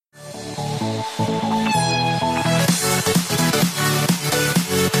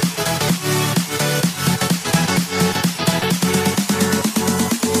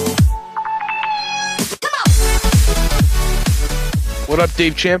What up,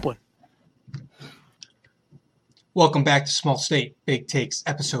 Dave Champlin? Welcome back to Small State Big Takes,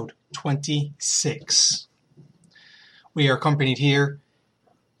 episode 26. We are accompanied here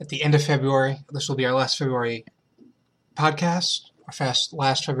at the end of February. This will be our last February podcast, our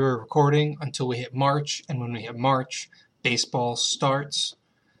last February recording until we hit March. And when we hit March, baseball starts.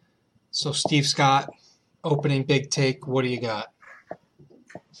 So, Steve Scott, opening big take, what do you got?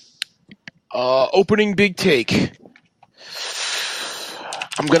 Opening big take.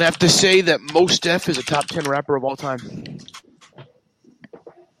 I'm going to have to say that Mos Def is a top 10 rapper of all time.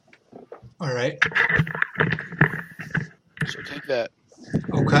 All right. So take that.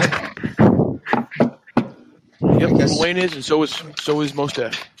 Okay. Yep, Lil Wayne is, and so is Mos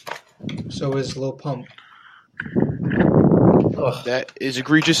Def. So is Lil Pump. Ugh. That is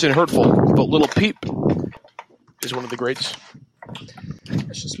egregious and hurtful, but Lil Peep is one of the greats.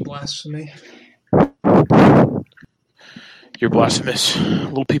 That's just blasphemy. You're blasphemous.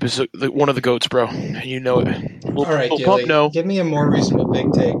 Lil Peep is one of the goats, bro, and you know it. All right, Lil Gilly, Pump, no. Give me a more reasonable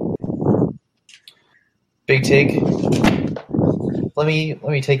big take. Big take. Let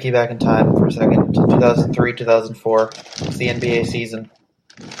me take you back in time for a second to 2003, 2004. It's the NBA season.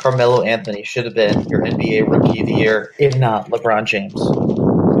 Carmelo Anthony should have been your NBA Rookie of the Year, if not LeBron James.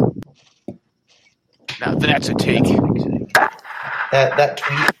 Now that's a take. That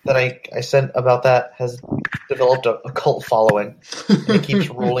tweet that I sent about that has developed a cult following. And it keeps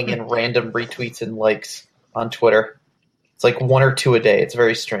rolling in random retweets and likes on Twitter. It's like one or two a day. It's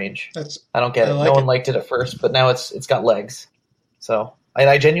very strange. I don't get it. No one liked it at first, but now it's got legs. So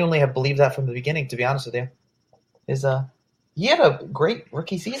I genuinely have believed that from the beginning, to be honest with you. He had a great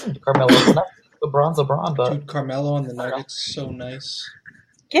rookie season, Carmelo. LeBron's LeBron, but dude, Carmelo on the Nuggets, so nice.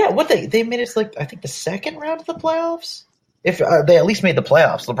 Yeah, what they made it like I think the second round of the playoffs. If they at least made the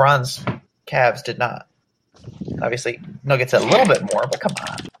playoffs, LeBron's Cavs did not. Obviously, Nuggets had a little bit more, but come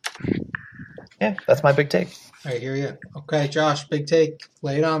on. Yeah, that's my big take. I hear you. Okay, Josh, big take.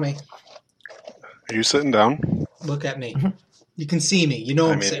 Lay it on me. Are you sitting down? Look at me. You can see me. You know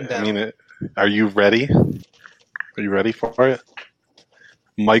I'm sitting down. Are you ready? Are you ready for it?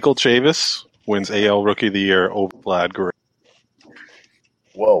 Michael Chavis wins AL Rookie of the Year over Vlad Guerrero.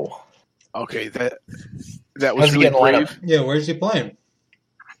 Whoa. Okay, that was really brave. Yeah, where's he playing?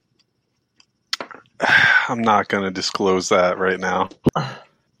 I'm not going to disclose that right now.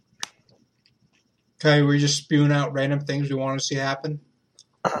 Okay, we're just spewing out random things we want to see happen?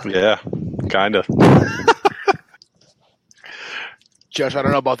 Yeah, kind of. Josh, I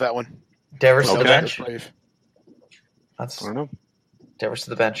don't know about that one. Devers to the bench. I don't know. Devers to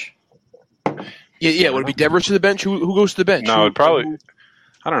the bench. Yeah. Would it be Devers to the bench? Who goes to the bench? No, it'd probably...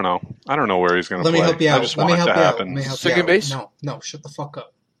 I don't know. I don't know where he's going to play. Let me help you out. I just want it to happen. Second base? No, shut the fuck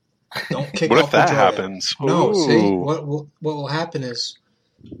up. Don't kick What off if that the happens? No, Ooh. see, what will happen is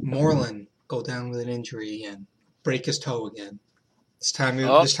Moreland go down with an injury again, break his toe again. This time he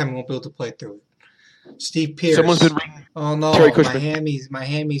won't be able to play through it. Steve Pierce. Someone's been reading. Oh no, my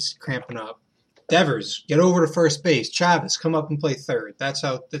hammies cramping up. Devers, get over to first base. Chavis, come up and play third. That's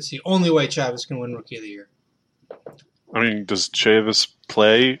the only way Chavis can win Rookie of the Year. I mean, does Chavis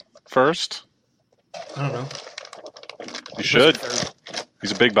play first? I don't know. He should.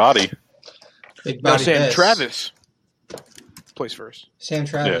 He's a big body. Big body. Now Sam Travis plays first. Sam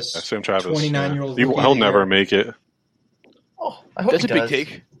Travis. Yeah, Sam Travis. 29-year-old. He'll never make it. Oh, I hope that's he does. That's a big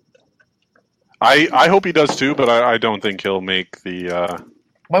take. I hope he does too, but I don't think he'll make the...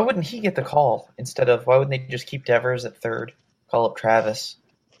 Why wouldn't he get the call instead of... Why wouldn't they just keep Devers at third? Call up Travis.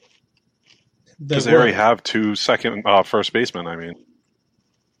 Because they already have two first basemen, I mean.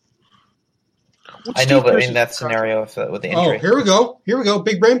 I know, but in that scenario with the injury. Oh, here we go.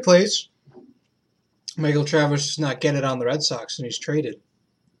 Big brain plays. Michael Travis does not get it on the Red Sox, and he's traded.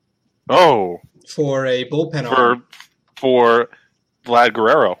 Oh. For a bullpen arm. For Vlad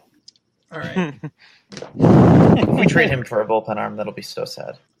Guerrero. All right. If we trade him for a bullpen arm, that'll be so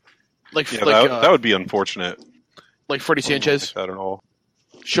sad. That would be unfortunate. Like Freddie Sanchez. I don't know.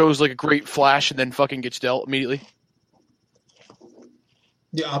 Shows like a great flash and then fucking gets dealt immediately.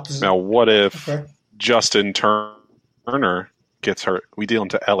 The opposite. Now, what if Justin Turner gets hurt? We deal him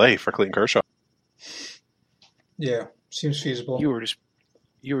to L.A. for Clayton Kershaw. Yeah, seems feasible. You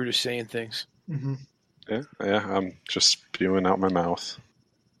were just saying things. Mm-hmm. Yeah, I'm just spewing out my mouth.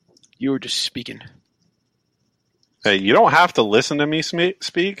 You were just speaking. Hey, you don't have to listen to me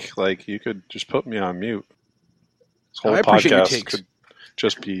speak. Like, you could just put me on mute. This whole podcast could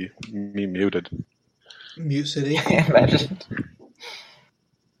just be me muted. Mute City. Imagine.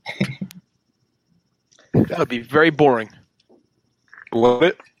 That would be very boring.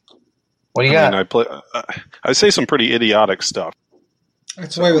 What? What do you I got? mean, I say some pretty idiotic stuff.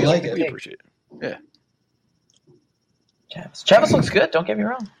 That's the way we like We it. appreciate it. Yeah. Travis looks good. Don't get me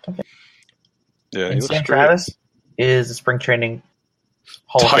wrong. Yeah, he And looks Sam great. Travis is a spring training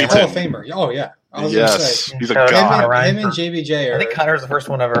Hall of Titan. Hall Famer. of Famer. Oh, yeah. I was going to Yes, say. he's a Shout out to god. Ryan Him and for- JBJ I are think Connor's the first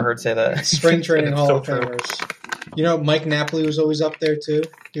one I've ever heard say that. spring training It's Hall so of true. Famers. You know, Mike Napoli was always up there, too.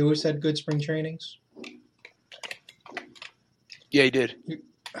 He always had good spring trainings. Yeah, he did.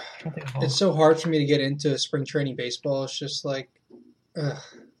 It's so hard for me to get into spring training baseball. It's just like, ugh,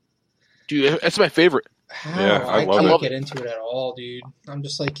 Dude, that's my favorite. how? Yeah, I love can't it. get into it at all, dude. I'm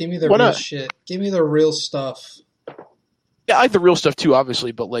just like, give me the Why real not? shit. Give me the real stuff. Yeah, I like the real stuff too,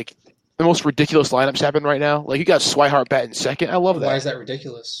 obviously, but like the most ridiculous lineups happen right now. Like you got Swihart batting second. I love Why that. is that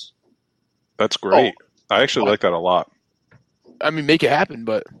ridiculous? That's great. I actually like that a lot. I mean, make it happen,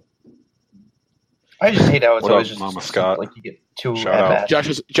 but I just hate how it's What always up, just Mama Scott? like you get two Shout out. at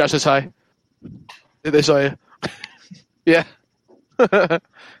bats. Josh is high. They saw you. Yeah.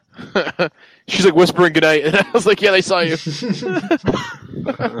 She's like whispering goodnight, and I was like, "Yeah, they saw you."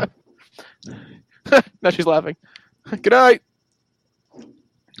 Now she's laughing. Good night.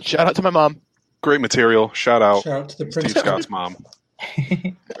 Shout out to my mom. Great material. Shout out Shout out to the Steve Prince. Scott's mom.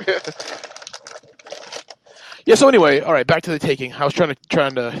 Yeah. So anyway, all right. Back to the taking. I was trying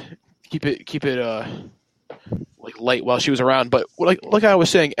to keep it like light while she was around, but like I was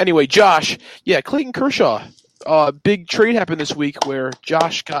saying. Anyway, Josh. Yeah, Clayton Kershaw. Big trade happened this week where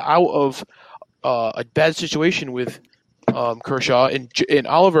Josh got out of a bad situation with Kershaw, and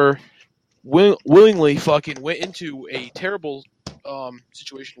Oliver willingly fucking went into a terrible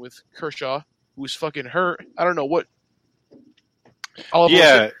situation with Kershaw, who was fucking hurt. I don't know what. Oliver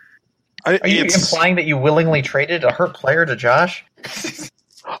Yeah. Are you implying that you willingly traded a hurt player to Josh?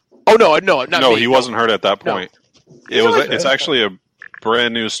 Oh no, not No, me. he wasn't hurt at that No. point. He was It's hurt. actually a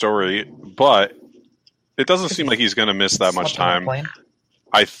brand new story, but it doesn't seem like he's going to miss that much Slept on the time. plane?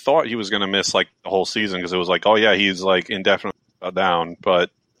 I thought he was going to miss like the whole season because it was like, oh yeah, he's like indefinitely down,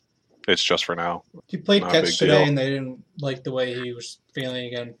 but it's just for now. He played Not a catch big today, deal. and they didn't like the way he was feeling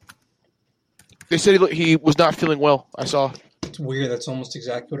again. They said he was not feeling well. I saw. It's weird. That's almost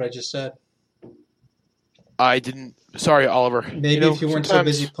exactly what I just said. I didn't. Sorry, Oliver. Maybe if you weren't so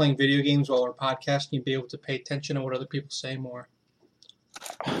sometimes- busy playing video games while we're podcasting, you'd be able to pay attention to what other people say more.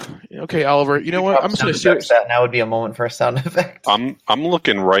 Okay, Oliver. You know what? I'm just gonna Sound say. effect. That would be a moment for a sound effect. I'm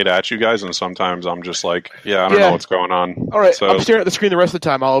looking right at you guys, and sometimes I'm just like, yeah, I don't Yeah. know what's going on. All right, So I'm staring at the screen the rest of the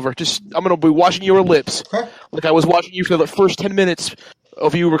time, Oliver. I'm gonna be watching your lips Okay. like I was watching you for the first 10 minutes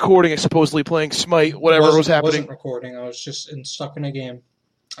of you recording and supposedly playing Smite, whatever was I happening. wasn't recording. I was just stuck in a game.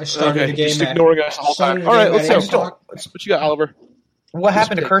 I started Okay, the game just at ignoring us the whole started time. the All right, game let's at see. 8 o'clock. What you got, Oliver? What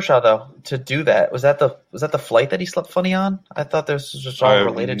happened to pick. Kershaw though to do that? Was that the flight that he slept funny on? I thought this was just I all have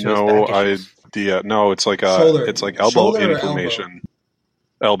related to no his back issues. idea. No, it's like Shoulder. it's like elbow Shoulder or inflammation.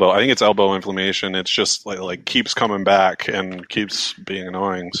 Elbow. I think it's elbow inflammation. It's just like keeps coming back and keeps being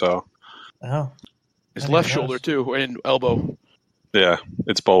annoying. So Oh, His I left didn't shoulder notice. too, and elbow. yeah,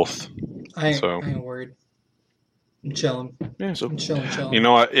 it's both. I So- ain't worried. I'm chilling. Yeah, so I'm chilling. You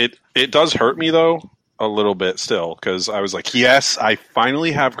know what? It does hurt me though a little bit still because I was like, yes, I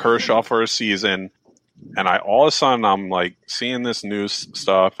finally have Kershaw for a season, and all of a sudden I'm like seeing this news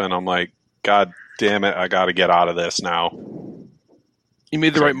stuff, and I'm like, God damn it, I got to get out of this now. you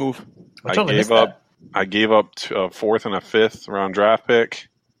made the right move. I I totally gave missed up. that. I gave up to a 4th and a 5th round draft pick,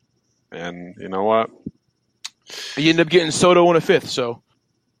 and you know what? You ended up getting Soto in a 5th, so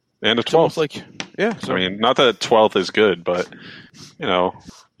And a it's almost 12th. like yeah. So I mean, not that 12th is good, but you know,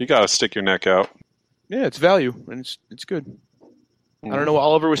 you got to stick your neck out. yeah, it's value and it's good. I don't know what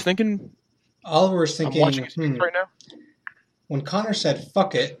Oliver was thinking. Oliver was I'm thinking, watching his games right now. when Connor said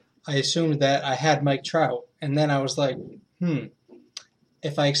 "fuck it," I assumed that I had Mike Trout, and then I was like,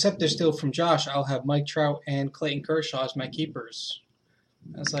 if I accept this deal from Josh, I'll have Mike Trout and Clayton Kershaw as my keepers.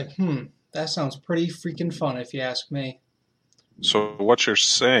 I was like, that sounds pretty freaking fun, if you ask me. So what you're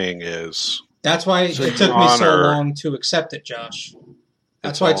saying is, That's why So it took me so Connor- long to accept it, Josh.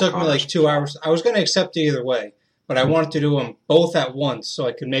 That's It's why it all took me like Connor's 2 hours. I was going to accept it either way, but I wanted to do them both at once so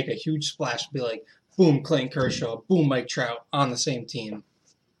I could make a huge splash and be like, boom, Clayton Kershaw, boom, Mike Trout on the same team.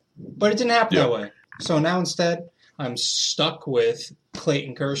 But it didn't happen Yeah. that way. So now instead, I'm stuck with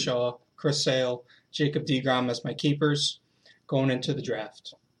Clayton Kershaw, Chris Sale, Jacob deGrom as my keepers going into the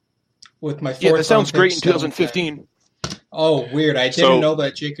draft. With my fourth Yeah, that sounds round pick great in still intact. 2015. Oh, weird. I didn't So- know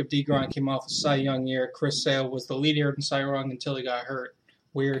that Jacob deGrom came off a Cy Young year. Chris Sale was the leader in Cy Young until he got hurt.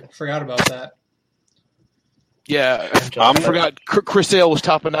 Weird. Forgot about that. Yeah, I'm- I forgot Chris Sale was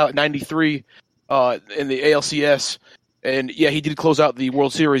topping out at 93 in the ALCS. And, yeah, he did close out the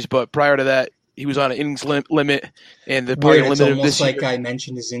World Series, but prior to that, he was on an innings limit, and the Weird. It's limit of almost this like year. I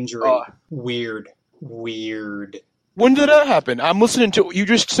mentioned his injury. Weird. When did that happen? I'm listening to you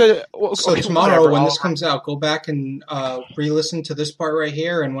just said. Well, So okay, tomorrow, whatever, when I'll- this comes out, go back and re-listen to this part right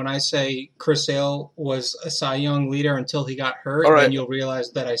here. And when I say Chris Sale was a Cy Young leader until he got hurt, All right. then you'll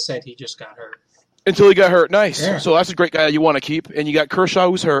realize that I said he just got hurt. until he got hurt. Nice. Yeah. So that's a great guy you want to keep, and you got Kershaw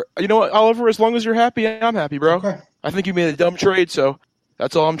who's hurt. You know what, Oliver? As long as you're happy, I'm happy, bro. Okay. I think you made a dumb trade, so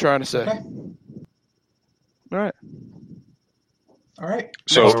that's all I'm trying to say. Okay. All right. All right.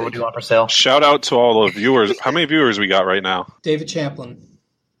 So What do you want for sale? shout out to all the viewers. How many viewers we got right now? David Champlin.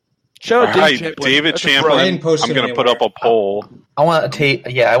 Shout out All right, David Champlin. David That's a Champlin. I didn't post I'm it going to put anywhere. up a poll. I want a take.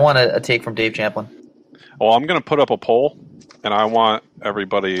 Yeah, I want a take from Dave Champlin. Well, I'm going to put up a poll, and I want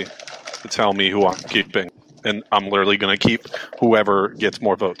everybody to tell me who I'm keeping. And I'm literally going to keep whoever gets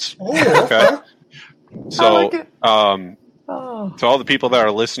more votes. Oh, okay. So, I like it. to all the people that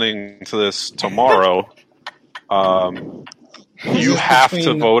are listening to this tomorrow, you this have to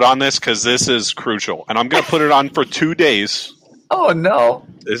between- vote on this because this is crucial. And I'm going to put it on for 2 days. Oh no!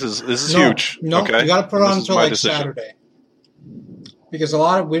 This is No, huge. No, okay? you got to put it on This is until my like decision. Saturday. Because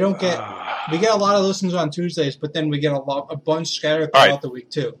we get a lot of listens on Tuesdays, but then we get a bunch scattered All throughout right. the week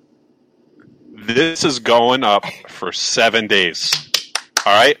too. This is going up for 7 days.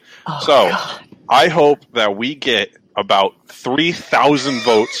 All right? Oh, So, God. I hope that we get about 3,000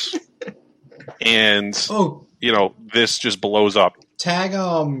 votes and, Oh, this just blows up. tag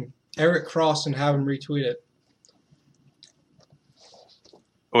Eric Cross and have him retweet it.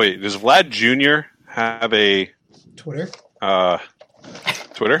 Wait, does Vlad Jr. have a Twitter?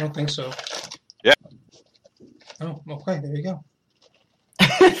 Twitter? I don't think so. Yeah. Oh, okay. There you go.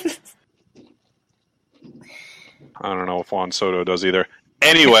 I don't know if Juan Soto does either.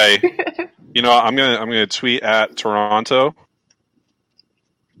 Anyway, I'm gonna tweet at Toronto.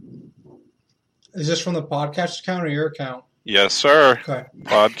 Is this from the podcast account or your account? Yes, sir. Okay.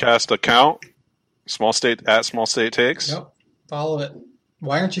 Podcast account. Small State Takes. Yep. Follow it.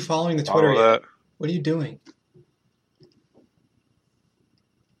 Why aren't you following the Twitter Follow yet? that. What are you doing?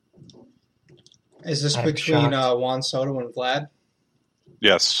 Is this I'm between shocked. Juan Soto and Vlad?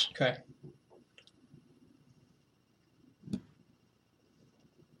 Yes. Okay.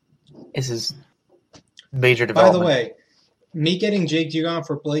 This is major By development. the way, me getting Jake Dugan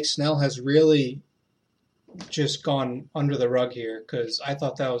for Blake Snell has really just gone under the rug here because I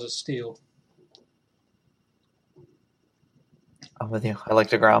thought that was a steal. I'm with you. I like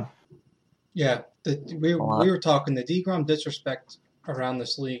DeGrom. Yeah, we A lot. were talking the DeGrom disrespect around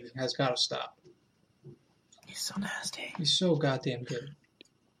this league has got to stop. He's so nasty. He's so goddamn good.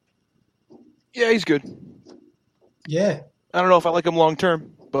 Yeah, he's good. Yeah. I don't know if I like him long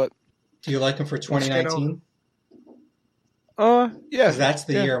term, but Do you like him for 2019? yeah. Because that's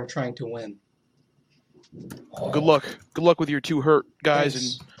the yeah. year I'm trying to win. Good luck. Good luck with your two hurt guys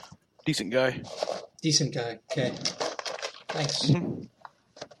Thanks. and decent guy. Decent guy. Okay. Thanks. Mhm.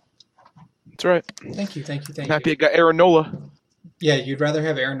 That's right. Thank you. I'm happy I got Aaron Nola. Yeah, you'd rather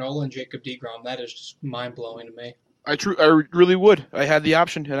have Aaron Nola and Jacob DeGrom. That is just mind blowing to me. I really would. I had the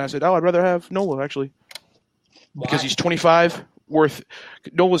option, and I said, "Oh, I'd rather have Nola actually Why? because he's 25, worth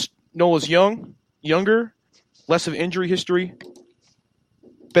Nola's younger, less of injury history,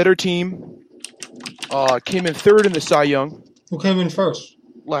 better team. Came in third in the Cy Young Who came in first?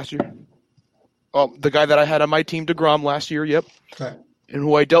 last year. The guy that I had on my team, DeGrom, last year. Yep, Okay. and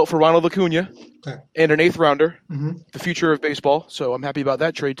who I dealt for Ronald Acuna, Okay. and an 8th rounder. Mm-hmm. The future of baseball. So I'm happy about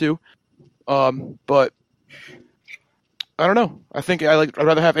that trade too. But I don't know. I think I'd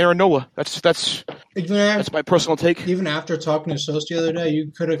rather have Aaron Nola. That's my personal take. Even after talking to Sos the other day,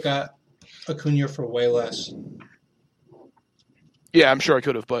 you could have got Acuna for way less. Yeah, I'm sure I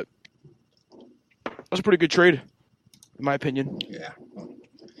could have, but that was a pretty good trade, in my opinion. Yeah.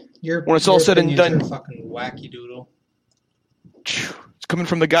 When it's all said and done- you're a fucking wacky doodle. It's coming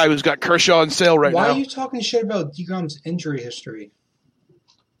from the guy who's got Kershaw on sale right Why now are you talking shit about DeGrom's injury history?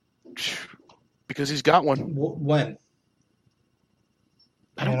 because he's got one. When?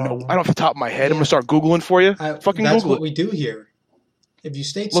 I don't know. I don't off the top of my head. I'm gonna start googling for you. Fucking that's Google what it. we do here. If you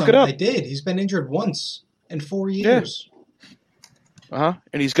state Look something, it up. I did. He's been injured once in 4 years. And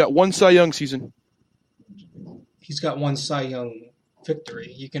he's got one Cy Young season. He's got one Cy Young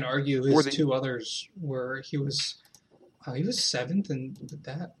victory. You can argue his Worthy. two others were he was seventh and with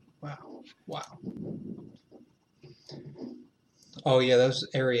that. Wow. Oh yeah, that was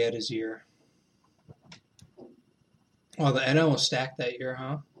Arrieta's year. Well, the NL was stacked that year,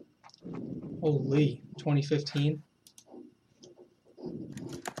 huh? Holy, 2015.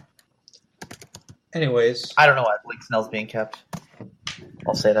 Anyways, I don't know why Blake Snell's being kept.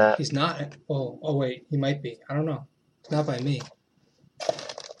 I'll say that. he's not. Well, oh wait, he might be. I don't know. It's not by me.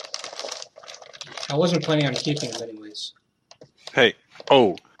 I wasn't planning on keeping him anyways. Hey,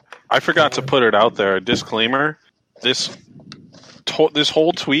 I forgot to put it out there. A disclaimer: this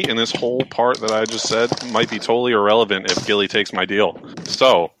whole tweet and this whole part that I just said might be totally irrelevant if Gilly takes my deal.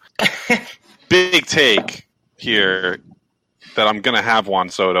 So, big take here that I'm gonna have Juan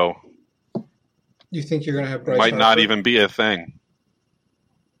Soto. You think you're gonna have Bryce Might not Harper? even be a thing.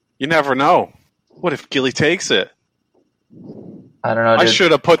 You never know. What if Gilly takes it? I don't know, dude. I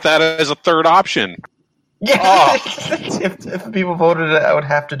should have put that as a third option. Yeah. if people voted it, I would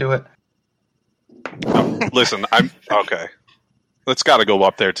have to do it. Listen, I'm okay. That's got to go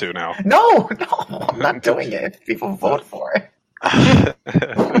up there too now. No, I'm not doing it. If people vote for it.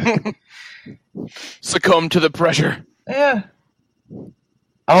 Succumb to the pressure. Yeah. Oh,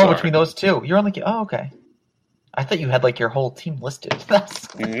 Sorry. between those two. You're only... Oh, okay. I thought you had, like, your whole team listed.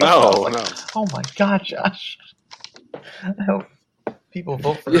 No. Oh, my God, Josh. I hope people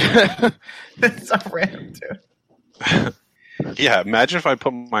vote for it. It's so random, dude. Yeah, imagine if I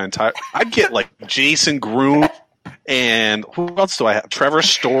put my entire... I'd get, like, Jason Groom and... Who else do I have? Trevor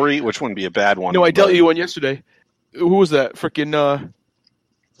Story, which wouldn't be a bad one. No, I dealt but- you one yesterday. Who was that? Freaking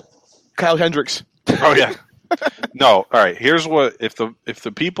Kyle Hendricks. Oh, yeah. No, all right. Here's what... If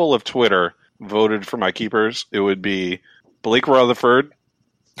the people of Twitter voted for my keepers, it would be Blake Rutherford,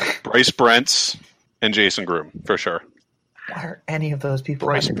 Bryce Brents, and Jason Groom, for sure. Why are any of those people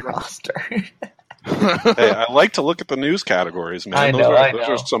Bryce on your roster? Hey, I like to look at the news categories, man. I Those know, are, I those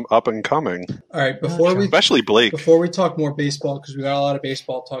know. are some up and coming, All right, before we especially Blake. talk more baseball, because we got a lot of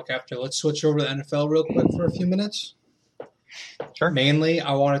baseball talk after, let's switch over to the NFL real quick for a few minutes. Sure. Mainly,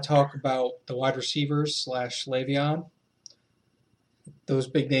 I want to talk about the wide receivers / Le'Veon. Those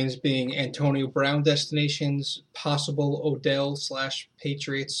big names being Antonio Brown destinations, possible Odell /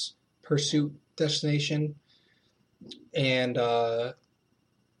 Patriots pursuit destination, and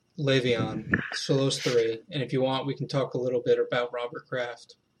Le'Veon. So those three. And if you want, we can talk a little bit about Robert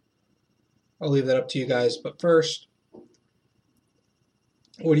Kraft. I'll leave that up to you guys. But first,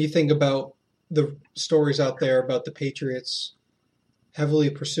 what do you think about the stories out there about the Patriots heavily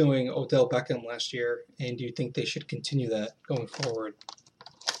pursuing Odell Beckham last year? And do you think they should continue that going forward?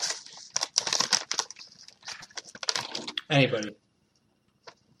 Anybody?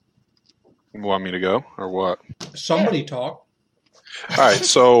 Want me to go or what? Somebody talk. All right,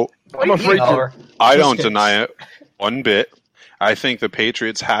 so What are you afraid eating, to- Oliver? I don't Cheesecakes. deny it one bit. I think the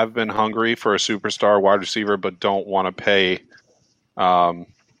Patriots have been hungry for a superstar wide receiver, but don't want to pay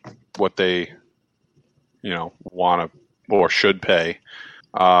what they, want to or should pay.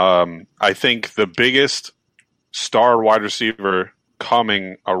 I think the biggest star wide receiver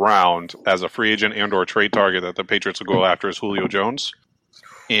coming around as a free agent and or trade target that the Patriots will go after is Julio Jones.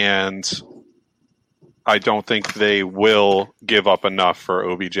 And I don't think they will give up enough for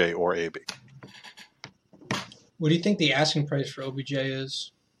OBJ or AB. What do you think the asking price for OBJ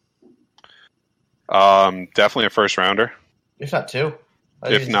is? Definitely a first rounder, If not two.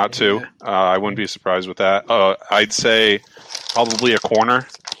 if not two. I wouldn't be surprised with that. I'd say probably a corner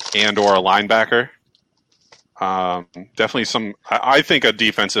and or a linebacker. Definitely some. I think a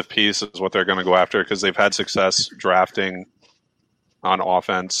defensive piece is what they're going to go after because they've had success drafting on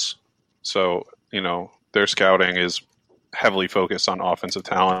offense. So their scouting is heavily focused on offensive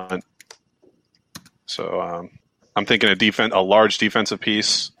talent. So I'm thinking a large defensive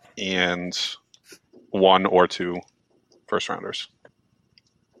piece and one or two first rounders.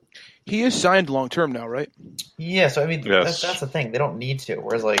 He is signed long term now, right? Yeah, so I mean, Yes. that's the thing. They don't need to.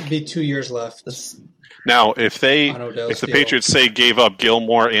 Whereas, like, It'd be 2 years left. this, Now, if the On Odell's deal. Patriots say gave up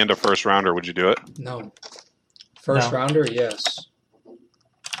Gilmore and a first rounder, would you do it? No. First No. rounder, yes.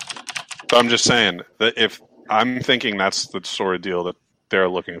 So I'm just saying that if I'm thinking that's the sort of deal that they're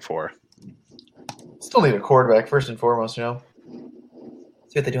looking for. still need a quarterback first and foremost. See what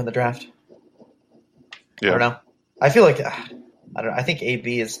they do in the draft. I Yeah. don't know. I feel like I don't know. I think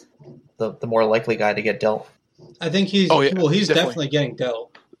AB is the more likely guy to get dealt. I think he's Oh, yeah, he's definitely. definitely getting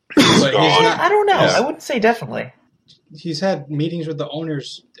dealt. But he's gone. not. I don't know. Yeah. I wouldn't say definitely. He's had meetings with the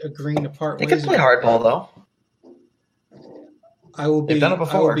owners agreeing to part They ways. could play hardball though. I will They've be. done it I will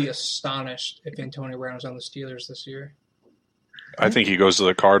before. be astonished if Antonio Brown's on the Steelers this year. I think he goes to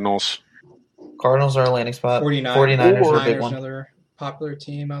the Cardinals. Cardinals are a landing spot. 49ers, 49ers are a big 49ers, one. another popular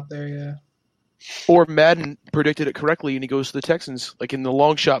team out there. Yeah. Or Madden predicted it correctly, and he goes to the Texans, like in the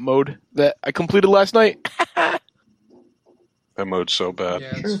long shot mode that I completed last night. That mode's so bad.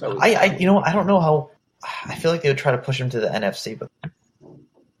 Yeah, it's fun. I don't know how. I feel like they would try to push him to the NFC, but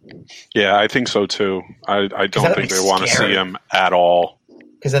Yeah, I think so too. I don't that'd think be they want to see scary. him at all.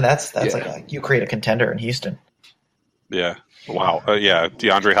 because then that's Yeah. like you create a contender in Houston. Yeah. Wow. Yeah.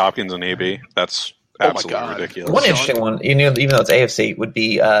 DeAndre Hopkins and AB. That's Oh my absolutely God. ridiculous. One Sean? interesting one, even though it's AFC, would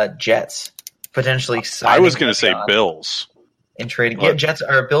be Jets potentially. I was going signing to say Le'Veon Bills. and trading. What? Yeah, Jets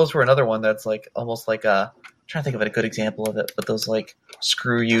or Bills were another one that's like almost like a. I'm trying to think of a good example of it, but those like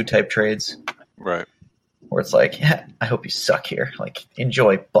screw you type trades Right. where it's like, yeah, I hope you suck here. Like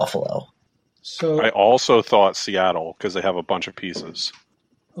enjoy Buffalo. So I also thought Seattle because they have a bunch of pieces.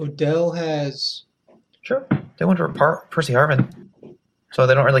 Odell has Sure, they went to Percy Harvin, so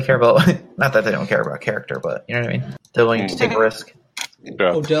they don't really care about. Not that they don't care about character, but you know what I mean. They're willing to take a risk.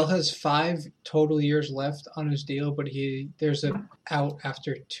 Yeah. Odell has 5 total years left on his deal, but there's a out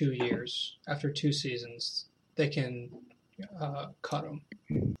after 2 years, after 2 seasons, they can cut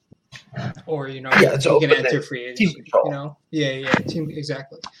him, or Yeah, he so can open enter the free team agency. control. Team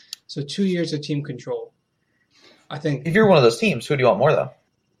exactly. So 2 years of team control. I think If you're one of those teams, who do you want more though?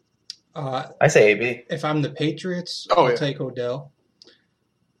 I say AB. if I'm the Patriots, Oh, I'll yeah. take Odell.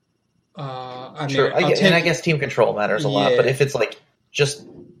 I mean, Sure, I'll and I guess team control matters a lot. Yeah. But if it's like just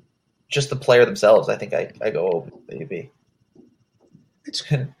the player themselves, I think I go AB. It's,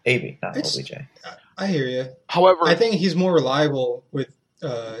 AB, not It's- OBJ. I hear you. However, I think he's more reliable with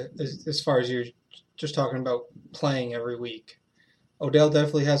as far as you're just talking about playing every week. Odell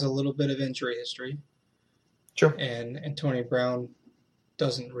definitely has a little bit of injury history, Sure. and Antonio Brown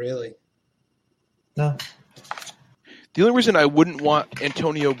doesn't really. No. the only reason I wouldn't want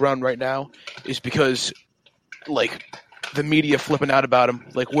Antonio Brown right now is because, like, the media flipping out about him.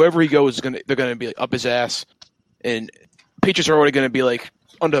 Like, wherever he goes, they're gonna be like, up his ass, and Patriots are already gonna be like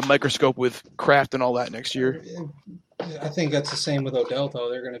under a microscope with Kraft and all that next year. I think that's the same with Odell, though.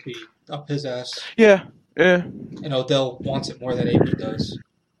 They're going to be up his ass, Yeah, yeah. and Odell wants it more than AB does.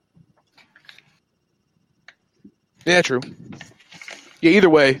 Yeah, true. Yeah, either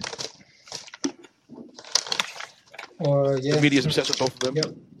way, Or yeah, the media's obsessed with both of them. Yep.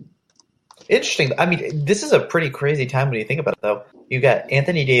 Interesting. I mean, this is a pretty crazy time when you think about it, though. You got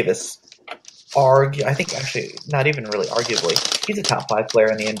Anthony Davis. I think actually, not even really arguably, he's a top 5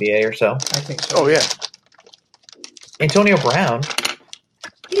 player in the NBA or so. I think so. Oh yeah, Antonio Brown,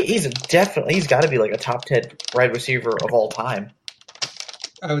 he's got to be like a top 10 wide receiver of all time.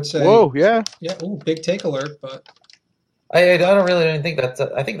 I would say. whoa, yeah. Yeah. Ooh, big take alert, but I don't really think that's.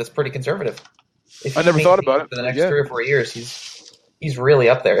 I think that's pretty conservative. If I he never makes thought the about team it. For the next Yeah. 3 or 4 years, he's really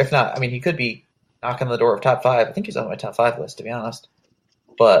up there. If not, I mean, he could be knocking on the door of top 5. I think he's on my top 5 list, to be honest.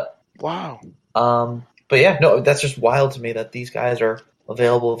 But Wow. yeah, no, that's just wild to me that these guys are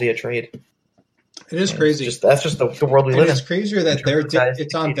available via trade. it is And crazy. That's just the world we And live in. it's crazier that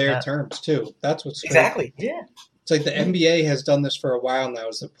it's on their that. terms too. That's what's crazy. Exactly. Yeah. It's like the NBA has done this for a while now.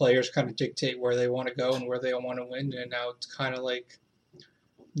 Is the players kind of dictate where they want to go and where they want to win, and now it's kind of like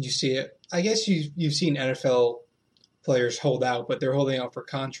you see it. I guess you've seen NFL players hold out, but they're holding out for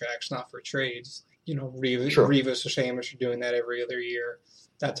contracts, not for trades. Revis True. or Seamus are doing that every other year,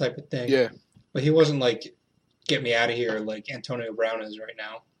 that type of thing. Yeah. But he wasn't like, get me out of here like Antonio Brown is right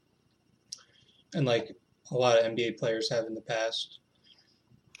now. And like a lot of NBA players have in the past.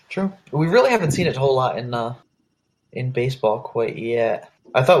 True. We really haven't seen it a whole lot in baseball quite yet.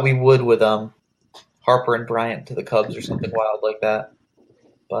 I thought we would with Harper and Bryant to the Cubs or something wild like that.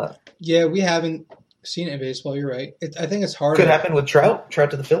 But Yeah, we haven't seen it in baseball. You're right. I think it's hard. could happen with Trout to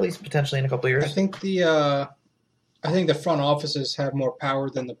the Phillies potentially in a couple of I years. think the front offices have more power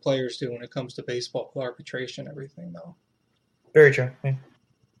than the players do when it comes to baseball arbitration and everything, though. Very true. Yeah.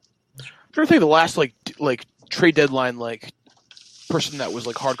 I'm trying to think of the last like trade deadline person that was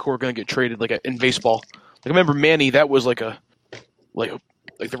like hardcore going to get traded in baseball. Like I remember Manny, that was like the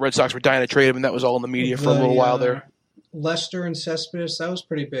Red Sox were dying to trade him, and that was all in the media for a little while there. Lester and Cespedes, that was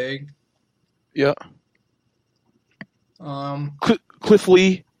pretty big. Yeah, Um, Cliff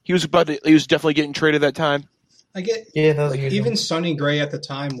Lee, he was definitely getting traded that time. I get Yeah, that was like, a huge even one. Sonny Gray at the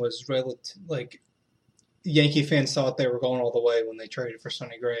time was like Yankee fans thought they were going all the way when they traded for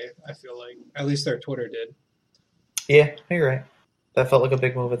Sonny Gray. I feel like at least their Twitter did. Yeah, you're right. That felt like a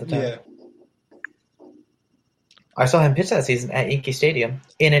big move at the time. Yeah, I saw him pitch that season at Yankee Stadium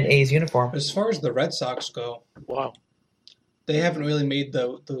in an A's uniform. as far as the Red Sox go, Wow. they haven't really made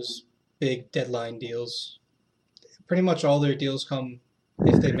those big deadline deals. Pretty much all their deals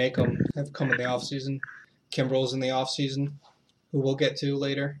if they make them, have come in the offseason. Kimbrel's in the offseason, who we'll get to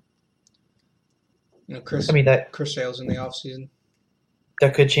later. Chris Sale's in the offseason.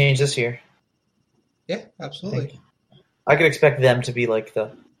 That could change this year. Yeah, I absolutely. think. I could expect them to be like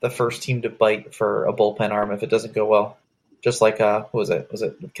the first team to bite for a bullpen arm if it doesn't go well. Just like what was it? Was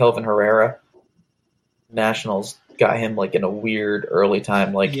it Kelvin Herrera? Nationals got him like in a weird early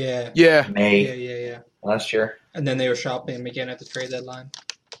time, like Yeah. May Yeah. last year. And then they were shopping him again at the trade deadline.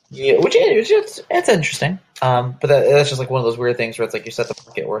 Yeah, which it's interesting. But that's just like one of those weird things where it's like you set the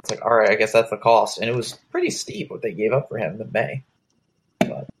market where it's like, all right, I guess that's the cost, and it was pretty steep what they gave up for him in May.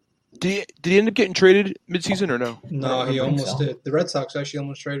 But Did he end up getting traded midseason or no? No, he think almost so. did. The Red Sox actually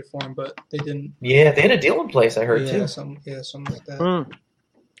almost traded for him, but they didn't. yeah, they had a deal in place. I heard too. Something like that. Hmm.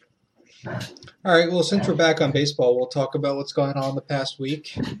 All right, well, since we're back on baseball, we'll talk about what's going on the past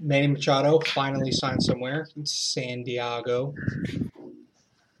week. Manny Machado finally signed somewhere in San Diego.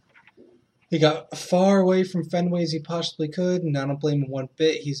 He got far away from Fenway as he possibly could, and I don't blame him one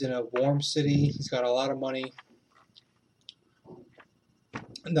bit. He's in a warm city. He's got a lot of money.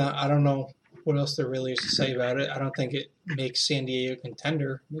 Now, I don't know what else there really is to say about it. I don't think it makes San Diego a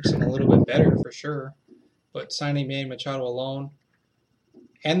contender. It makes them a little bit better for sure. But signing Manny Machado alone,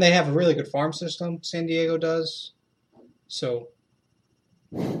 and they have a really good farm system, San Diego does. So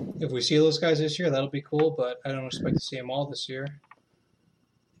if we see those guys this year, that'll be cool, but I don't expect to see them all this year.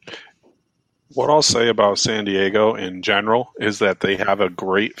 What I'll say about San Diego in general is that they have a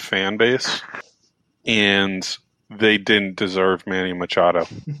great fan base, and they didn't deserve Manny Machado.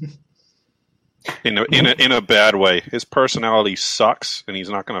 In a bad way. His personality sucks, and he's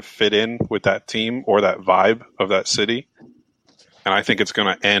not going to fit in with that team or that vibe of that city. And I think it's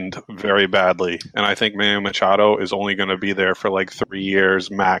going to end very badly. And I think Manny Machado is only going to be there for like 3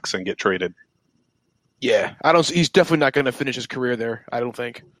 years max and get traded. Yeah, he's definitely not going to finish his career there. I don't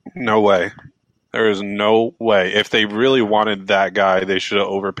think. No way. There is no way. If they really wanted that guy, they should have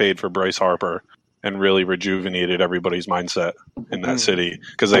overpaid for Bryce Harper and really rejuvenated everybody's mindset in that city,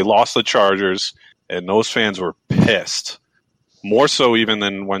 because they lost the Chargers, and those fans were pissed. More so even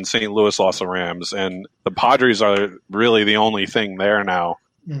than when St. Louis lost the Rams. And the Padres are really the only thing there now.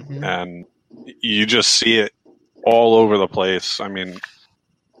 Mm-hmm. And you just see it all over the place. I mean,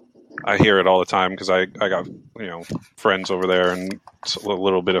 I hear it all the time because I got friends over there and a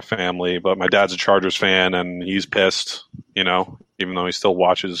little bit of family. But my dad's a Chargers fan, and he's pissed, even though he still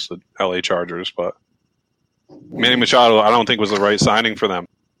watches the LA Chargers. But Manny Machado, I don't think was the right signing for them.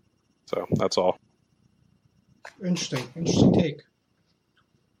 So that's all. Interesting take.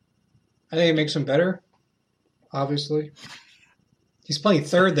 I think it makes him better, obviously. He's playing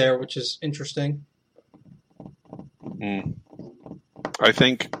third there, which is interesting. I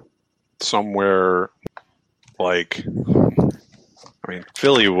think somewhere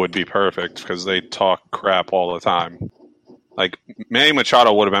Philly would be perfect because they talk crap all the time. Like, Manny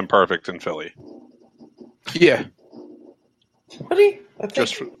Machado would have been perfect in Philly. Yeah. Would he?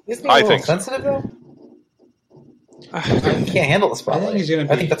 Isn't he a little sensitive though? He can't handle the spotlight.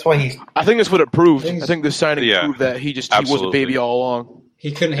 I think that's why he's. I think that's what it proved. I think this signing proved that he was a baby all along.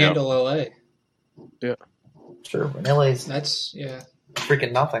 He couldn't handle LA. Yeah. True. And LA's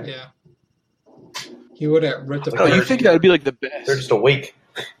freaking nothing. Yeah. He would have ripped the. Oh, you think that would be like the best? They're just awake.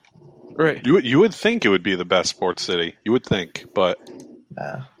 Right. You would think it would be the best sports city. You would think, but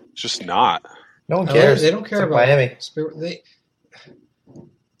Nah. it's just not. No one cares. They don't care about Miami.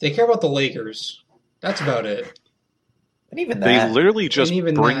 They care about the Lakers. That's about it. And even They that. literally just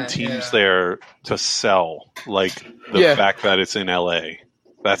even bring that, teams there to sell, like the fact that it's in LA.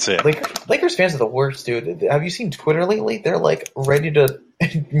 That's it. Lakers fans are the worst, dude. Have you seen Twitter lately? They're like ready to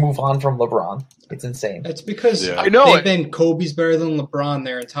move on from LeBron. It's insane. That's because I know they've been Kobe's better than LeBron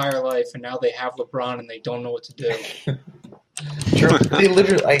their entire life, and now they have LeBron and they don't know what to do. True.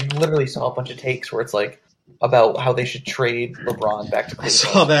 I literally saw a bunch of takes where it's like about how they should trade LeBron back to Cleveland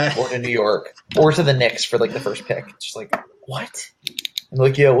saw that. or to New York or to the Knicks for like the first pick. It's just like, what? And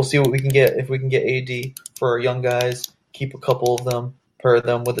like, yeah, we'll see what we can get if we can get AD for our young guys. Keep a couple of them, pair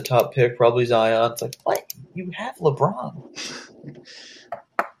them with the top pick, probably Zion. It's like, what? You have LeBron.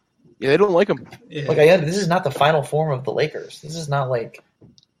 Yeah, they don't like him. Yeah. Like, this is not the final form of the Lakers. This is not like,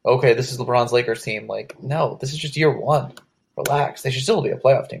 okay, this is LeBron's Lakers team. Like, no, this is just year one. Relax. They should still be a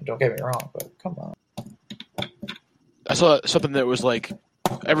playoff team. Don't get me wrong, but come on. I saw something that was like,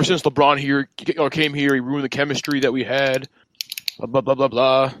 ever since LeBron came here, he ruined the chemistry that we had. Blah blah blah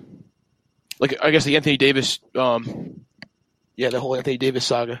blah. Like, I guess the Anthony Davis, the whole Anthony Davis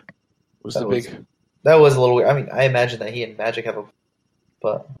saga was big. That was a little weird. I mean, I imagine that he and Magic have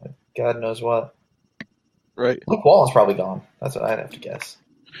but God knows what. Right. Luke Walton's probably gone. That's what I'd have to guess.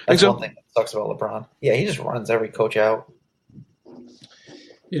 That's so? one thing that sucks about LeBron. Yeah, he just runs every coach out.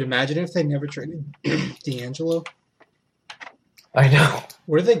 You'd imagine if they never traded D'Angelo. I know.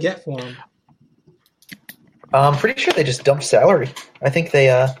 What did they get for him? I'm pretty sure they just dumped salary. I think they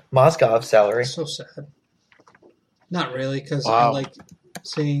Mozgov's salary. So sad. Not really, because I Wow. like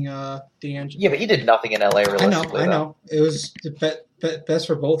seeing D'Angelo. Yeah, but he did nothing in LA. Realistically, I know. It was the best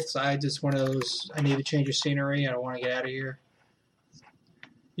for both sides. It's one of those, I need to change of scenery. I don't want to get out of here.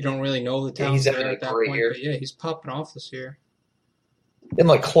 You don't really know the Yeah, talent he's there having a at that great point, year. but yeah, he's popping off this year. In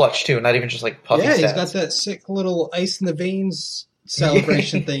like clutch too, not even just like puffy Yeah, he's stats. got that sick little ice in the veins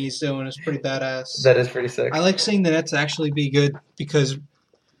celebration thing he's doing. It's pretty badass. That is pretty sick. I like seeing the Nets actually be good because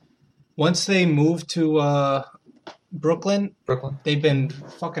once they moved to Brooklyn, Brooklyn. they've been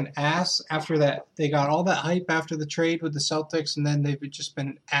fucking ass after that. They got all that hype after the trade with the Celtics, and then they've just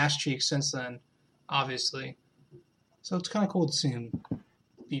been ass cheeks since then, obviously. So it's kind of cool to see him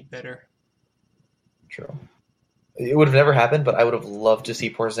be better. True. It would have never happened, but I would have loved to see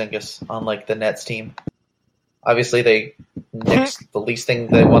Porzingis on like the Nets team. Obviously, the least thing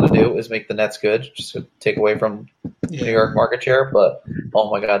they want to do is make the Nets good, just to take away from Yeah. New York market share. But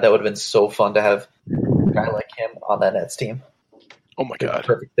oh my god, that would have been so fun to have a guy like him on that Nets team. Oh my god.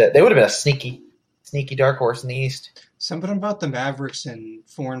 Perfect. They would have been a sneaky dark horse in the East. Something about the Mavericks and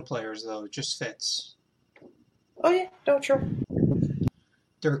foreign players, though, it just fits. Oh yeah, no, true.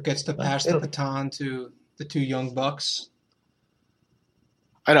 Dirk gets to pass the baton to the two young bucks.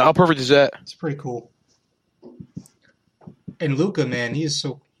 I know, how perfect is that? It's pretty cool. And Luka, man, he's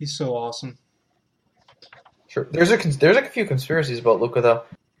so awesome. Sure. There's a few conspiracies about Luka though.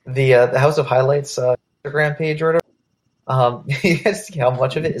 The House of Highlights Instagram page or whatever. You guys see how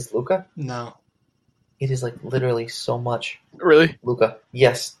much of it is Luka? No. It is like literally so much Really? Luka.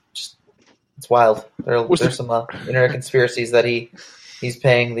 Yes, just it's wild. There's some internet conspiracies that he's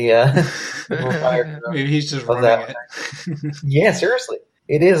paying the fire. Maybe he's just Of running that. it. Yeah, seriously,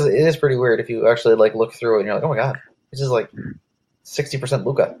 it is pretty weird if you actually like look through it and you're like, oh my god, this is like 60%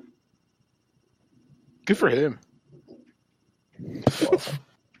 Luka. Good for him. Awesome.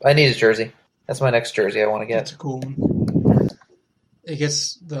 I need his jersey. That's my next jersey I want to That's get. a cool one. It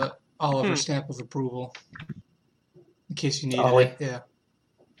gets the Oliver stamp of approval. In case you need Ollie. it. Yeah.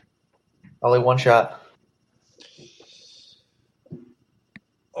 Only one shot.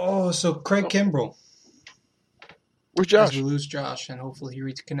 Oh, so Craig Kimbrell. Where's As Josh? we lose Josh, and hopefully he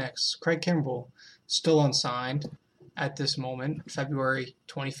reconnects. Craig Kimbrell, still unsigned at this moment, February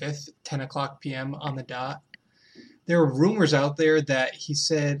 25th, 10 o'clock p.m. on the dot. There were rumors out there that he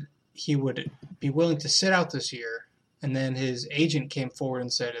said he would be willing to sit out this year, and then his agent came forward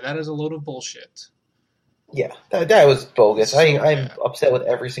and said, that is a load of bullshit. Yeah, that was bogus. So I'm bad. upset with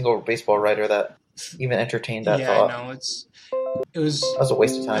every single baseball writer that even entertained that yeah, thought. I know. It was. That was a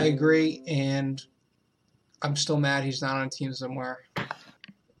waste of I time. agree, and I'm still mad he's not on a team somewhere.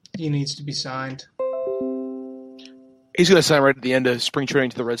 He needs to be signed. He's going to sign right at the end of spring training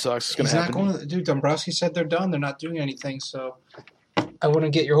to the Red Sox. It's going He's to not happen. going to. Dude, Dombrowski said they're done. They're not doing anything, so I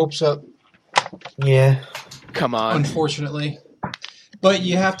wouldn't get your hopes up, Yeah, Come on. unfortunately. But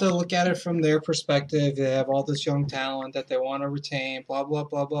you have to look at it from their perspective. They have all this young talent that they want to retain, blah, blah,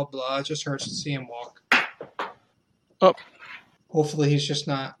 blah, blah, blah. It just hurts to see him walk. Oh. Hopefully he's just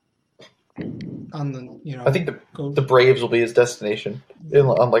not on the, I think go. the Braves will be his destination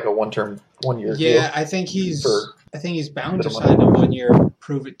on like a one year deal. Yeah, I think he's For bound a to bit of sign a 1 year,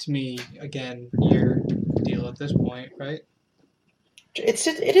 prove it to me again year deal at this point, right? It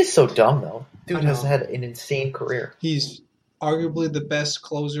is so dumb though. Dude I has know. had an insane career. He's arguably the best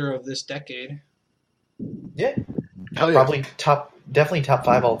closer of this decade. Yeah, Hell yeah. probably definitely top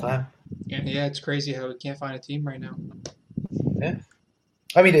 5 all time. And yeah, it's crazy how we can't find a team right now.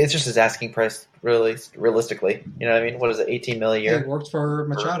 I mean, it's just his asking price, really, realistically. You know what I mean? What is it, 18 million a It year? worked for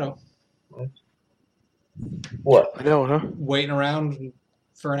Machado, What? I know, huh? waiting around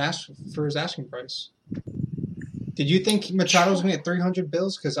for his asking price. Did you think Machado was going to get 300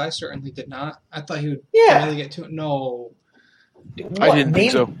 bills? Because I certainly did not. I thought he would Yeah. really get No. I didn't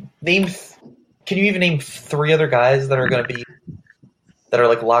think so. Can you even name 3 other guys that are going to be that are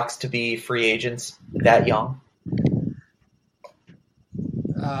like locks to be free agents that young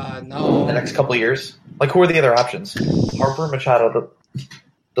No. in the next couple of years? Like, who are the other options? Harper, Machado.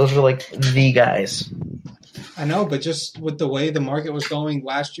 Those are like the guys. I know, but just with the way the market was going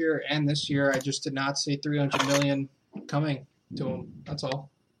last year and this year, I just did not see 300 million coming to him. That's all.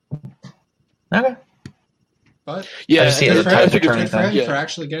 Okay. But Yeah, I just see good other for times him, they're good turning for him time. Yeah. for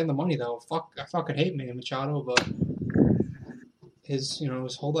actually getting the money, though. I fucking hate Manny Machado, but his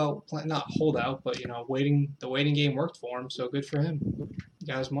holdout plan, not holdout, but the waiting game worked for him. So good for him. He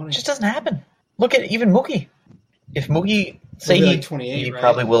got his money. It just doesn't happen. Look at even Mookie. If Mookie say He'll be he like 28, he right?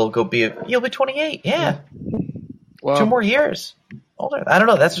 probably will go he'll be 28. Yeah. Wow. 2 more years. older. I don't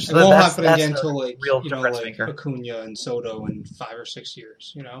know. That's just It won't that's, happen that's again the until real like difference maker. Acuna and Soto in 5 or 6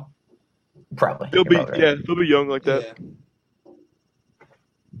 years. Probably. They'll You're be probably right. they'll be young like that. Yeah.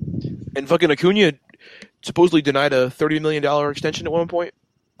 And fucking Acuna supposedly denied a $30 million extension at one point,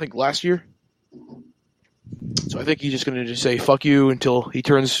 I think last year. So I think he's just going to just say fuck you until he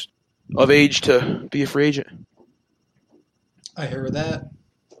turns of age to be a free agent. I heard that.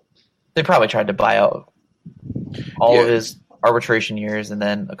 They probably tried to buy out all of Yeah. his arbitration years and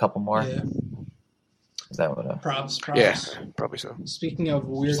then a couple more. Yeah. Is that what? Props. Yeah, probably so. Speaking of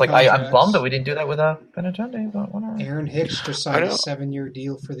weird Just like I'm contracts, bummed that we didn't do that with Benintendi, but whatever. Aaron Hicks just I signed a know. 7-year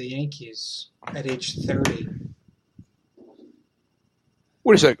deal for the Yankees at age 30.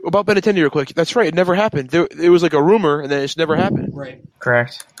 Wait a sec. About Benintendi real quick. That's right. It never happened. It was like a rumor, and then it's never happened. Right.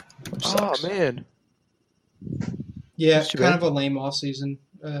 Correct. Which Oh, sucks. man. Yeah, That's too kind bad. of a lame offseason.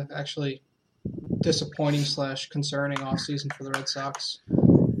 Actually, disappointing / concerning offseason for the Red Sox.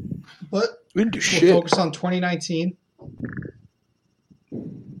 But We didn't do we'll shit. focus on 2019.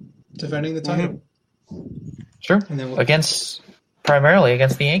 Defending the title. Sure. And then we'll, Primarily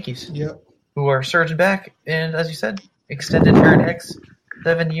against the Yankees, yep. who are surging back, and as you said, extended Aaron Hicks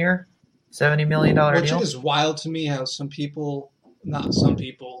 7-year, $70 million Which deal. is wild to me how a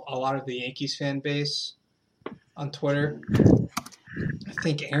lot of the Yankees fan base on Twitter, I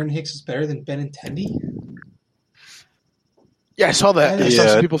think Aaron Hicks is better than Benintendi. Yeah, I saw that. Yeah, I saw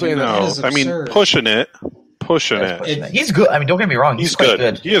some people saying that no, is I mean absurd. pushing it. That's he's good. I mean, don't get me wrong. He's quite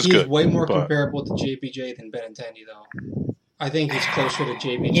good. He is He's good. way more but- comparable to JBJ than Benintendi, though. I think he's closer to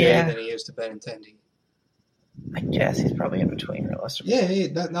JBJ Yeah. than he is to Benintendi. I guess he's probably in between, realistically.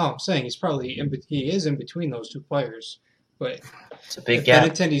 No, I'm saying he is in between those two players. But It's a big if gap.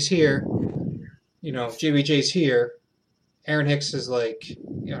 Benintendi's here, JBJ's here. Aaron Hicks is like,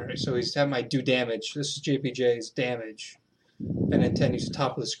 so he's had my do damage. This is JBJ's damage. Benintendi's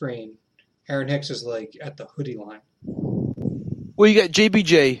top of the screen. Aaron Hicks is like at the hoodie line. Well, you got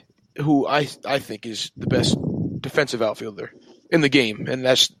JBJ, who I think is the best defensive outfielder in the game, and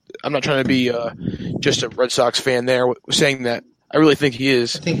I'm not trying to be just a Red Sox fan there saying that. I really think he I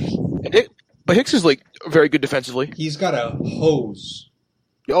is. think But Hicks is like very good defensively. he's got a hose.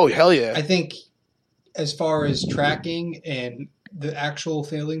 Oh hell yeah! I think as far as tracking and the actual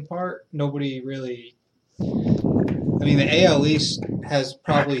fielding part, nobody really. I mean, the AL East has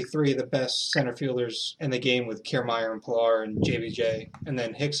probably 3 of the best center fielders in the game with Kiermaier and Pilar and JBJ, and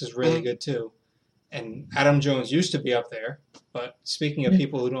then Hicks is really good too. And Adam Jones used to be up there, but speaking of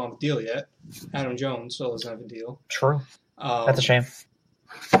people who don't have a deal yet, Adam Jones still doesn't have a deal. True. That's a shame.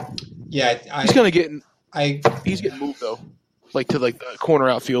 Yeah, he's kind of getting I he's getting moved though, like to like the corner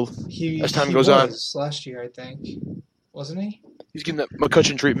outfield. he As time he goes on. was last year, I think, wasn't he? He's getting that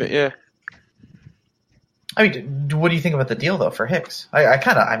McCutcheon treatment. Yeah. I mean, what do you think about the deal, though, for Hicks?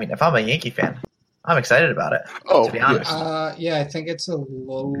 I mean, if I'm a Yankee fan, I'm excited about it, Oh, to be honest. Yeah, I think it's a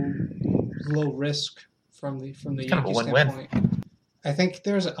low risk from the Kind of a Yankee win-win. standpoint. I think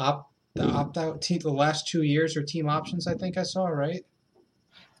there's the opt out team. The last 2 years are team options. I think I saw right.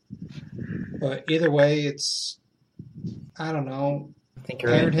 But either way, I don't know. I think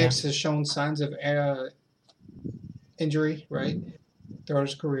you're Aaron right. Hicks has shown signs of injury, right, throughout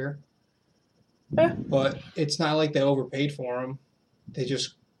his career. Yeah. But it's not like they overpaid for him. They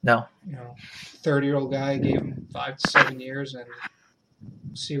just, No. 30-year-old guy gave him 5 to 7 years and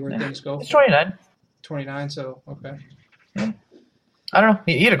see where things go. He's 29. 29, so okay. I don't know.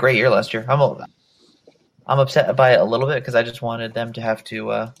 He had a great year last year. I'm upset by it a little bit because I just wanted them to have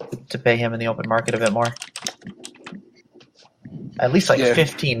to pay him in the open market a bit more. At least like Yeah.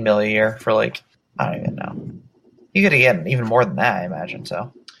 $15 million a year for I don't even know. You could get even more than that, I imagine.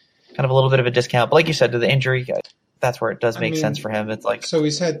 So kind of a little bit of a discount. But like you said, to the injury, that's where it does make sense for him. It's like So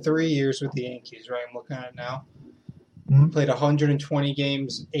he's had 3 years with the Yankees, right? I'm looking at it now. Mhm. Played 120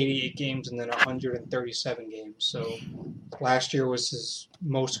 games, 88 games, and then 137 games. So last year was his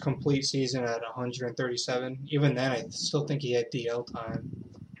most complete season at 137. Even then, I still think he had DL time,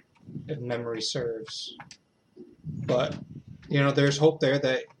 if memory serves. But, there's hope there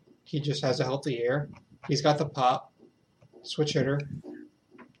that he just has a healthy year. He's got the pop, switch hitter,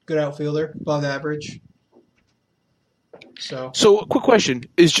 good outfielder, above average. So, So, quick question: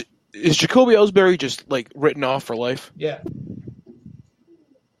 Is Jacoby Ellsbury just like written off for life? yeah.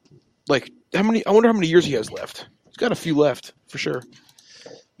 Like how many? I wonder how many years he has left. He's got a few left for sure,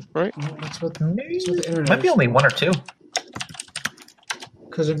 right? Well, that's what the internet might be is only 1 or 2.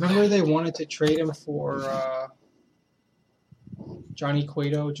 Because remember they wanted to trade him for Johnny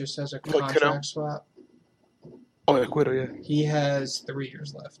Cueto just as a Like contract Cano? swap. Oh yeah, Cueto, yeah. He has 3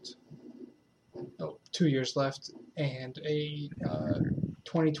 years left. Oh, 2 years left. and a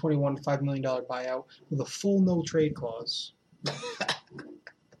 2021 $5 million buyout with a full no trade clause.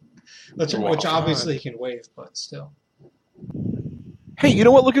 which Wow. obviously he can waive, but still. Hey, you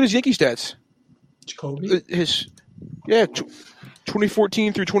know what? Look at his Yankee stats. Jacoby? His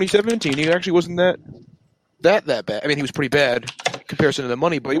 2014 through 2017, he actually wasn't that bad. I mean, he was pretty bad in comparison to the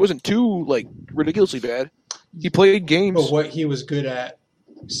money, but he wasn't too ridiculously bad. He played games. But what he was good at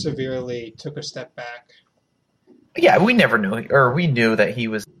severely took a step back. Yeah, we never knew, or we knew that he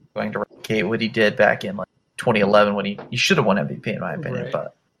was going to replicate what he did back in 2011 when he should have won MVP in my opinion. Right.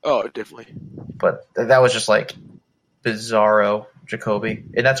 But Oh, definitely. that was just bizarro Jacoby,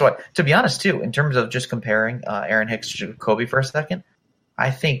 and that's why. To be honest, too, in terms of just comparing Aaron Hicks to Jacoby for a second,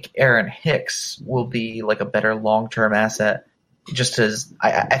 I think Aaron Hicks will be a better long-term asset. Just as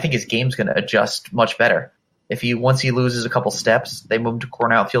I think his game's going to adjust much better. Once he loses a couple steps, they move him to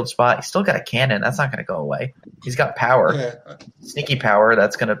corner outfield spot. He's still got a cannon. That's not going to go away. He's got power, sneaky power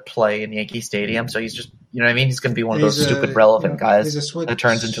that's going to play in Yankee Stadium. So he's just, you know what I mean? He's going to be one of those stupid relevant guys that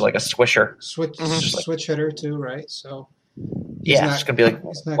turns into a swisher. Switch hitter too, right? So yeah, it's just going to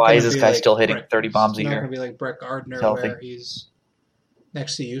be why is this guy still hitting 30 bombs a year? He's not going to be like Brett Gardner, where he's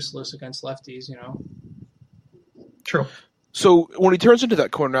next to useless against lefties. True. So when he turns into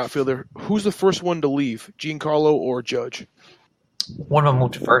that corner outfielder, who's the first one to leave, Giancarlo or Judge? One of them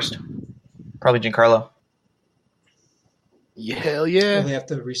moved to first. Probably Giancarlo. Yeah, hell yeah. Well, they have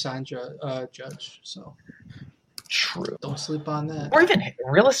to re-sign Judge, so true. Don't sleep on that. Or even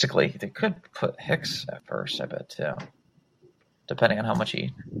realistically, they could put Hicks at first, I bet, too. Depending on how much I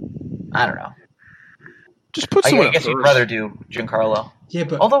don't know. Just put someone I guess you'd rather do Giancarlo. Yeah,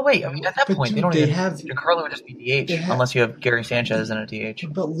 but although wait, at that point dude, Giancarlo would just be DH unless you have Gary Sanchez in a DH.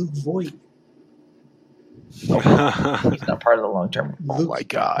 What about Luke Voigt? He's not part of the long term. Oh my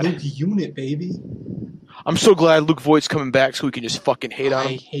god, Luke Unit, baby. I'm so glad Luke Voigt's coming back so we can just fucking hate on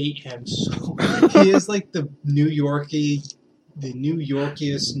him. I hate him so. He is like the New Yorkiest New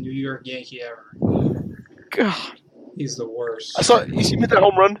York Yankee ever. God, he's the worst. I saw you hit that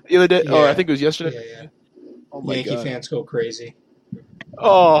home run the other day. Yeah. Oh, I think it was yesterday. Yeah. Oh my Yankee god, fans go crazy.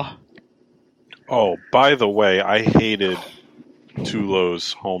 Oh, by the way, I hated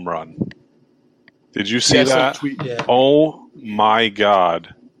Tulo's home run. Did you see that? Yeah. Oh my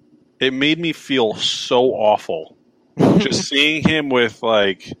god. It made me feel so awful. Just seeing him with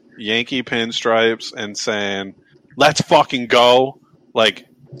Yankee pinstripes and saying, "Let's fucking go."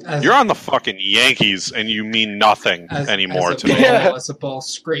 You're on the fucking Yankees and you mean nothing anymore to me. As the ball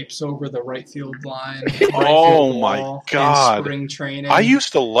scrapes over the right field line. Oh my god. Spring training. I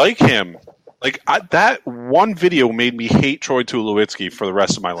used to like him. That one video made me hate Troy Tulowitzki for the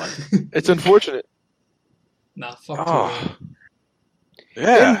rest of my life. It's unfortunate. Nah, fuck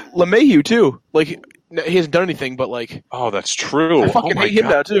yeah. And LeMahieu too. He hasn't done anything, but oh, that's true. I fucking hate him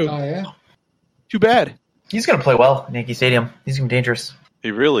now too. Oh yeah. Too bad. He's gonna play well in Yankee Stadium. He's gonna be dangerous. He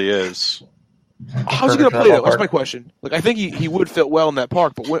really is. How's he going to play, though? That's my question. I think he would fit well in that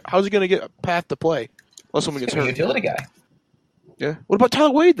park, but how's he going to get a path to play? Unless someone gets hurt. Utility guy. Yeah. What about Tyler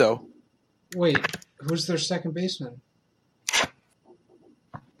Wade, though? Wait, who's their second baseman?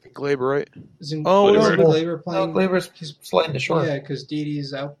 Glaber, right? Isn't Glaber. Glaber playing? Glaber's sliding to short. Yeah, because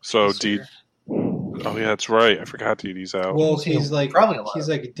Didi's out. So, oh, yeah, that's right. I forgot Didi's out. Well, he's probably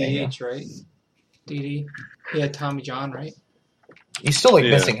a DH, right? Didi. Yeah, Tommy John, right? He's still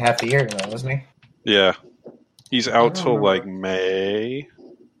missing half the year, though, isn't he? Yeah. He's out till May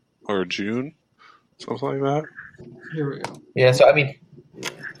or June, something like that. Here we go. Yeah, so I mean,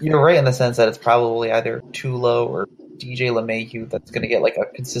 you're right in the sense that it's probably either Tulo or DJ LeMahieu that's going to get a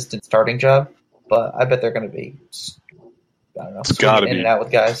consistent starting job, but I bet they're going to be, I don't know, swinging in and out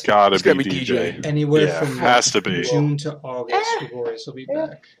with guys. Gotta It's gotta be be DJ. Anywhere Yeah, from has to be. June to August, Gregorius will be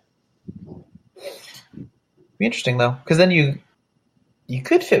back. Be interesting though, because then you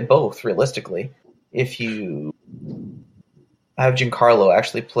could fit both realistically if you have Giancarlo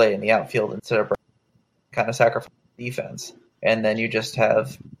actually play in the outfield instead of kind of sacrifice defense, and then you just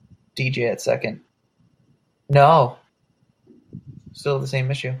have DJ at second. No, still the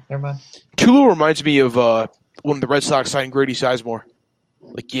same issue. Never mind. Tulo reminds me of when the Red Sox signed Grady Sizemore.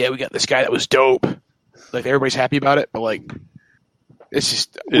 Yeah, we got this guy that was dope. Everybody's happy about it, but it's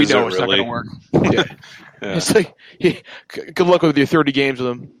just we know it's not going to work. Yeah. Yeah. It's good luck with your 30 games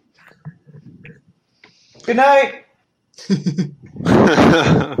with him. Good night.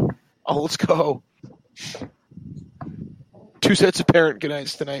 Oh, let's go. 2 sets of parent good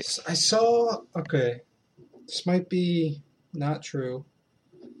nights tonight. I saw. Okay, this might be not true,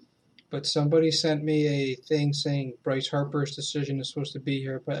 but somebody sent me a thing saying Bryce Harper's decision is supposed to be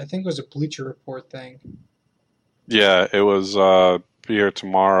here, but I think it was a Bleacher Report thing. Yeah, it was here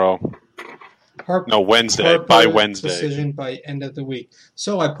tomorrow. Harper, No, Wednesday. Harper By Wednesday. decision by end of the week.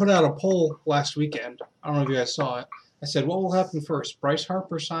 So I put out a poll last weekend. I don't know if you guys saw it. I said, what will happen first? Bryce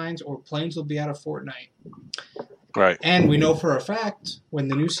Harper signs or Planes will be out of Fortnite? Right. And we know for a fact when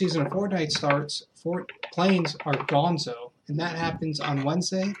the new season of Fortnite starts, Planes are gonzo. And that happens on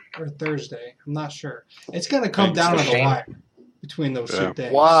Wednesday or Thursday. I'm not sure. It's going to come down to the shame. wire between those two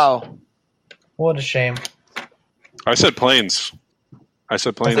days. Wow. What a shame. I said Planes. I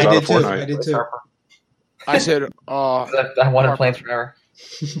said Planes I out did of too. Fortnite. I did too. I said, I wanted Planes forever.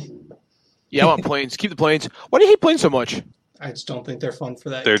 yeah, I want planes. Keep the planes. Why do you hate planes so much? I just don't think they're fun for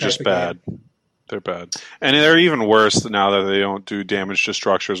that. They're type just of bad. game. They're bad. And they're even worse now that they don't do damage to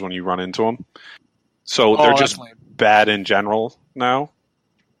structures when you run into them. So they're that's just lame. bad in general now.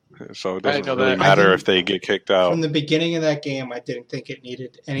 So it didn't doesn't know really that. matter if they get kicked out. From the beginning of that game, I didn't think it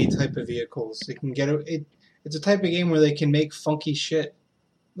needed any type of vehicles. They can get it. It's a type of game where they can make funky shit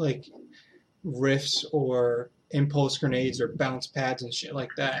like rifts or impulse grenades or bounce pads and shit like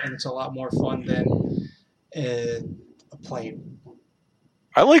that, and it's a lot more fun than a plane.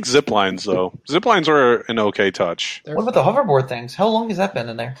 I like zip lines, though. Zip lines are an okay touch. They're What about the hoverboard things? How long has that been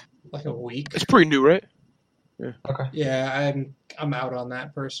in there? like a week? It's pretty new, right? Okay. Yeah, I'm out on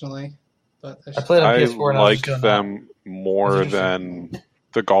that personally, but I played on I PS4 and I was like doing them more Interesting. than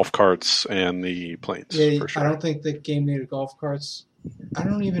the golf carts and the planes, Yeah, for sure. I don't think the game needed golf carts. I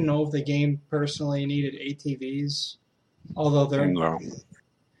don't even know if the game personally needed ATVs, although they're No.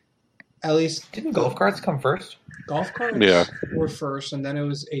 at least Didn't golf carts come first? golf carts Yeah. were first, and then it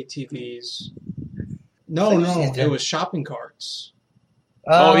was ATVs. I No, thought you no, said it was shopping carts.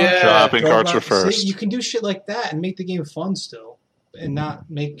 Oh, yeah. Shopping carts were See, first. you can do shit like that and make the game fun still, and not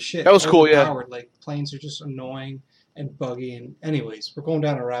make shit. That was cool, yeah. overpowered. Like planes are just annoying and buggy. And anyways, we're going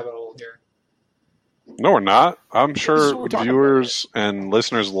down a rabbit hole here. No, we're not. I'm This is sure what we're talking viewers and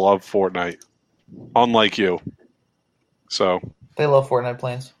listeners love Fortnite, unlike you. So, They love Fortnite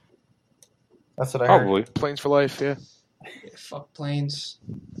planes. That's what I heard. probably. Planes for life, yeah. Yeah, fuck planes.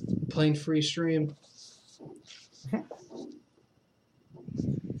 Plane free stream.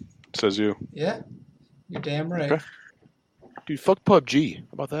 Says you. Yeah, you're damn right. Okay. Dude, fuck PUBG. How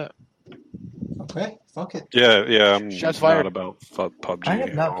about that? Okay, fuck it. Yeah, I'm Shots not fired. about PUBG. I have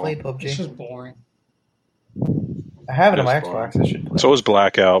at not all. played It's PUBG. just boring. I have it on my It's boring. Xbox. I should play. So is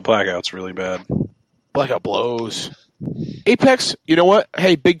Blackout. Blackout's really bad. Blackout blows. Apex, you know what?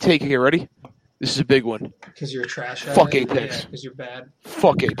 Hey, big take here. Ready? This is a big one. Because you're trash at Fuck it. Apex. Yeah, because you're bad.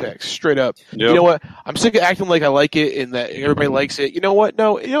 Fuck Apex. Straight up. Yep. You know what? I'm sick of acting like I like it and that everybody likes it. You know what?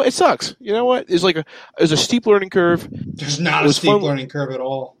 No, it sucks. You know what? There's a steep learning curve. There's not It a was steep fun. learning curve at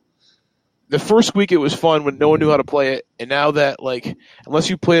all. The first week it was fun when no one knew how to play it, and now that unless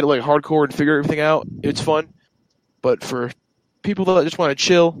you play it like hardcore and figure everything out, it's fun. But for people that just want to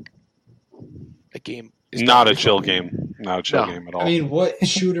chill, the game is Not a very chill fun. game. Not a chill No. game at all. I mean, what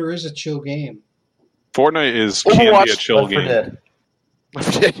shooter is a chill game? Fortnite can Overwatch, be a chill Left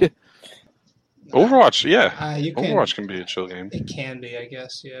 4 game. Dead. Overwatch, yeah. You can. Overwatch can be a chill game. It can be, I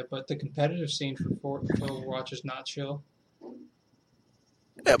guess, yeah. But the competitive scene for Overwatch is not chill.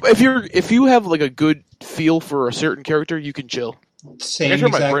 If you have like a good feel for a certain character, you can chill. Same I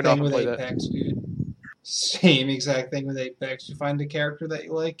turn my exact brain off thing and with play that. Apex, dude. Same exact thing with Apex. You find a character that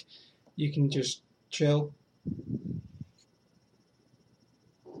you like, you can just chill.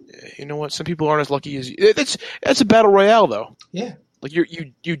 You know what? Some people aren't as lucky as you. That's a battle royale though. Yeah. Like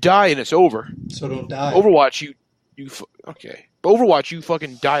you die and it's over. So don't die. Overwatch, okay. But Overwatch, you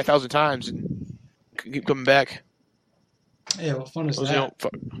fucking die 1,000 times and keep coming back. Yeah, what fun is Those, that?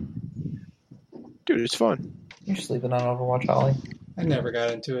 Dude, it's fun. You're sleeping on Overwatch, Ollie. I never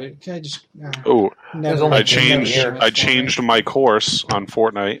got into it. I just Oh, never. only I Like, changed. never I changed my course on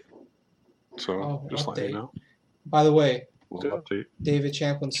Fortnite. So Oh, just let update. you know. By the way, Little update. David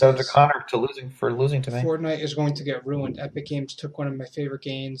Champlin Shout out to says Connor for losing to me. Fortnite is going to get ruined. Epic Games took one of my favorite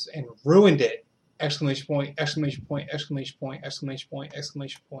games and ruined it! Exclamation point! Exclamation point! Exclamation point! Exclamation point!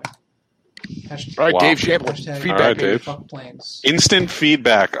 Exclamation point! Hashtag, All right, Wow. Dave Champlin, hashtag feedback. All right, baby. Dave. Fuck plans. Instant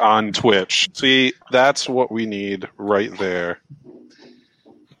feedback on Twitch. See, that's what we need right there.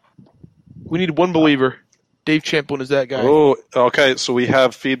 We need one believer. Dave Champlin is that guy. Oh, okay. So we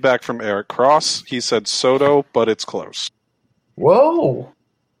have feedback from Eric Cross. He said Soto, but it's close. Whoa!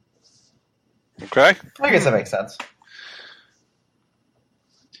 Okay. I guess that makes sense.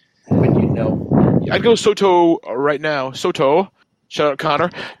 When you know. I'd go Soto right now. Soto. Shout out Connor.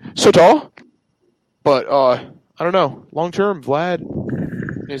 Soto. But I don't know. Long term,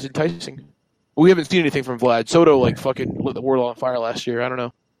 Vlad is enticing. We haven't seen anything from Vlad. Soto fucking lit the world on fire last year. I don't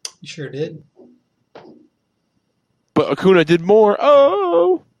know. You sure did. but Acuna did more.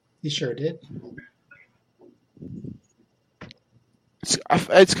 Oh, He sure did.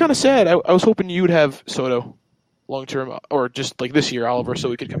 it's kind of sad. I was hoping you would have Soto long term, or just like this year, Oliver, so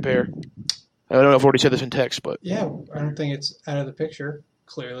we could compare. I don't know if I've already said this in text, but Yeah, I don't think it's out of the picture,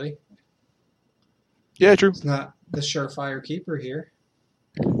 clearly. yeah, true. It's not the surefire keeper here.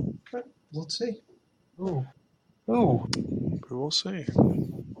 But let's see. Ooh. We'll see.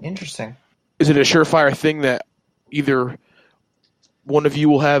 Interesting. Is it a surefire thing that either one of you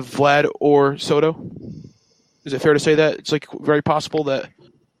will have Vlad or Soto? Is it fair to say that it's like very possible that?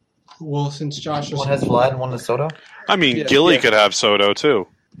 Well, since Josh was One has Vlad and one has Soto. I mean, Yeah, Gilly yeah. could have Soto too.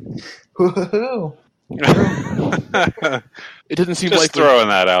 Woo-hoo-hoo. It doesn't seem Just likely, throwing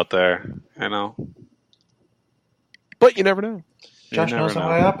that out there. You know, but you never know. Josh you knows never how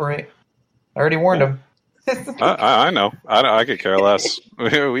know. I operate. I already warned him. I know. I could care less.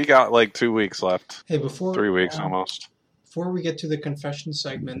 We got like 2 weeks left. Hey, 3 weeks almost. before we get to the confession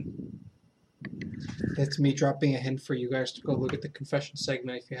segment, that's me dropping a hint for you guys to go look at the confession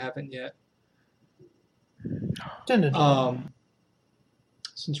segment if you haven't yet.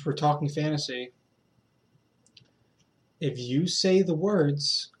 Since we're talking fantasy, if you say the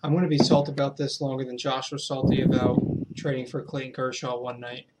words, I'm going to be salty about this longer than Josh was salty about trading for Clayton Kershaw one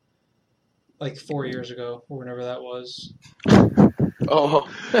night, like 4 years ago, or whenever that was. Oh,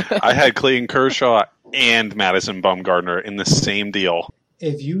 I had Clayton Kershaw and Madison Bumgarner in the same deal.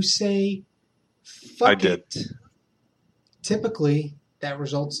 If you say fuck I did. it, typically that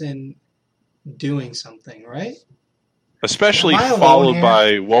results in doing something, right? Especially Am I alone followed here?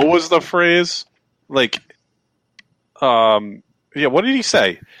 by, what was the phrase? Like, yeah, what did he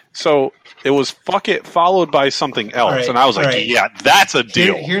say? So it was fuck it followed by something else. All right, And I was like, all right. yeah, that's a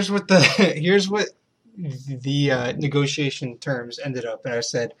deal. Here's what the negotiation terms ended up, and I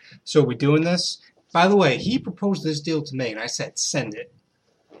said, "So are we doing this?" By the way, he proposed this deal to me, and I said, "Send it."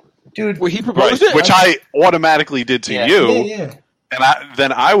 Dude, wait, he Right, proposed it. which I automatically did to Yeah. you. Yeah. And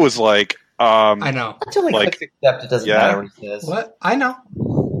then I was like, I know. until he Like, clicks accept, it doesn't yeah. matter what he says. What? I know.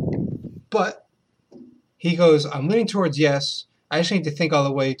 But he goes, "I'm leaning towards yes. I just need to think all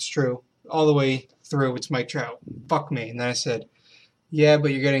the way it's true. All the way through, it's Mike Trout. Fuck me." And then I said, "Yeah,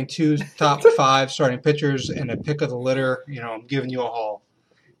 but you're getting 2 top 5 starting pitchers and a pick of the litter. You know, I'm giving you a haul."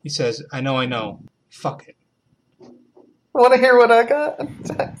 He says, I know. Fuck it." Want to hear what I got?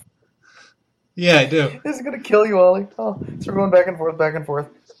 Yeah, I do. This is gonna kill you, Ollie. Oh, so we're going back and forth.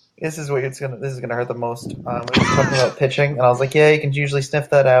 This is gonna hurt the most. We were talking about pitching, and I was like, yeah, you can usually sniff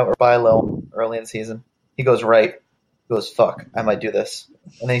that out or buy low early in the season. He goes, right. He goes, fuck, I might do this.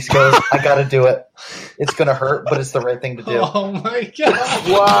 And then he goes, I gotta do it. It's gonna hurt, but it's the right thing to do. Oh my god.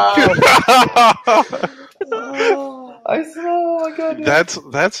 Wow. I said, oh my god.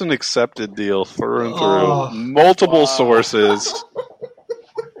 that's an accepted deal through and through. Oh. Multiple sources.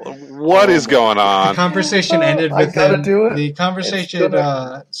 What is going The on? conversation ended I with gotta him. do it. The conversation,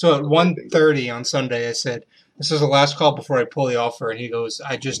 so at 1:30 on Sunday, I said, "This is the last call before I pull the offer." And he goes,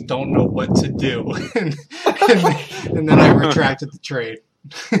 "I just don't know what to do." and then I retracted the trade.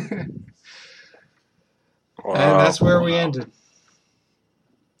 And that's where we ended.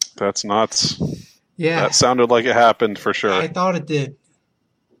 That's nuts. Yeah, That sounded like it happened for sure. I thought it did. It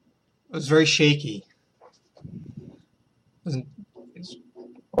was very shaky. Wasn't-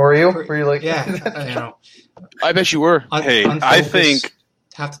 Were you? Were you like, Yeah, you know. I bet you were. Hey, I unfocused. think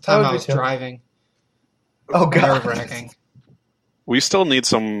Half the time would I be was too. driving. oh god. Nerve-wracking. we still need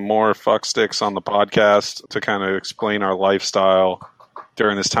some more fuck sticks on the podcast to kind of explain our lifestyle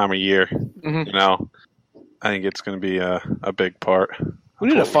during this time of year. Mhm. You know, I think it's going to be a big part. We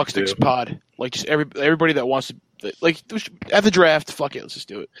need a What we fuck sticks do. pod. Like just everybody that wants to. Like at the draft, fuck it, let's just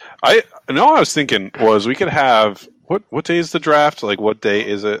do it. I was thinking was we could have what day is the draft? Like what day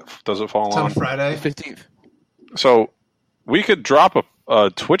is it? Does it fall It's on on? Friday. 15th. So we could drop a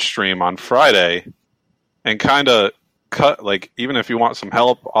Twitch stream on Friday and kind of cut, like, even if you want some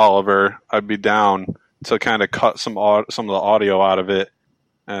help, Oliver, I'd be down to kind of cut some of the audio out of it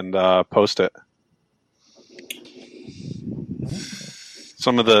and post it.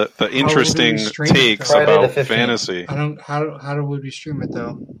 Some of the interesting stream it, takes though? Friday the about 15th. fantasy. I don't. How do we stream it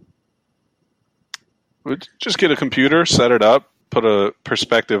though? We'd just get a computer, set it up, put a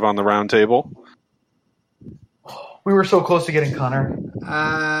perspective on the round table. We were so close to getting Connor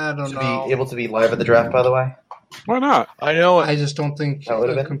I don't to know. be able to be live at the draft, by the way. Why not? I know I it. just don't think That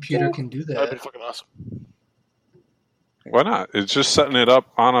would've a been computer cool. can do That'd be that. fucking awesome. Why not? It's just setting it up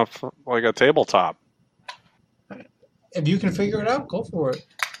on a tabletop. If you can figure it out, go for it.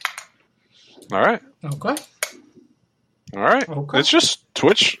 All right. Okay. All right. Okay. It's just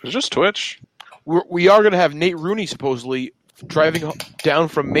Twitch. It's just Twitch. we are going to have Nate Rooney supposedly driving down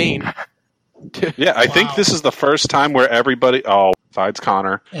from Maine. Yeah, I think this is the first time where everybody. Oh, besides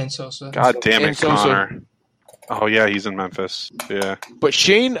Connor. And Sosa. God damn it, And Sosa. Connor. Oh yeah, he's in Memphis. Yeah. But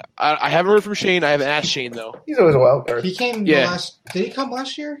Shane, I haven't heard from Shane. I haven't asked Shane though. He's always a wild card. He came Yeah. Did he come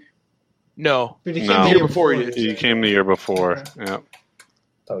last year? No, But he No. came the year before he did. He came the year before. Okay. Yeah.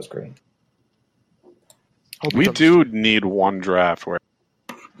 That was great. Hope We it comes- do need one draft where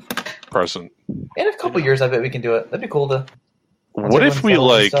present. In a couple years, I bet we can do it. That'd be cool to. once What if everyone's we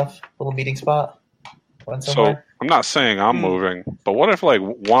settled and like? stuff, little meeting spot? Went So somewhere. I'm not saying I'm moving, but what if like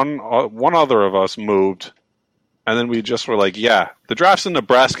one other of us moved, and then we just were like, yeah, the draft's in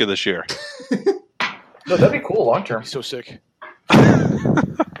Nebraska this year. No, that'd be cool long term. Be so sick.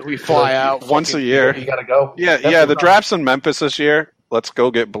 We fly out Once a fucking- year. You gotta go. Yeah, That's yeah. what The I'm- draft's in Memphis this year. Let's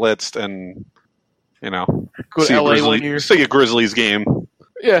go get blitzed and Go see to a LA Grizzly- one year. see a Grizzlies game.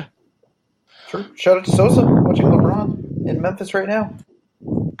 Yeah, Sure. Shout out to Sosa watching LeBron in Memphis right now.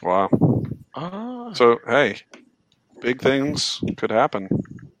 Wow. So hey, big things could happen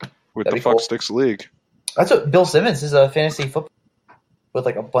with That'd the be Fuck cool. Sticks League. That's what Bill Simmons is a fantasy football with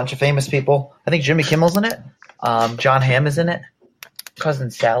like a bunch of famous people. I think Jimmy Kimmel's in it. John Hamm is in it.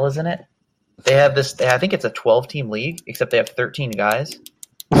 Cousin Sal is in it. They have this. I think it's a 12-team league, except they have 13 guys.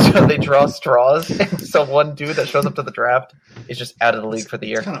 So they draw straws, and so one dude that shows up to the draft is just out of the league for the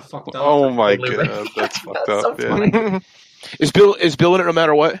year. Kind of fucked up. Oh my Totally god, that's fucked That's up. so Yeah. funny. is Bill in it no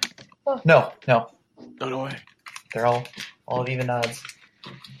matter what? No, No, no way. they're all even odds.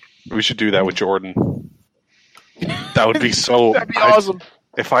 We should do that with Jordan. That would be so. That'd be awesome.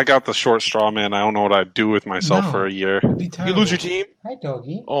 If I got the short straw, man, I don't know what I'd do with myself No. for a year. It'd be You terrible. lose your team. Hi,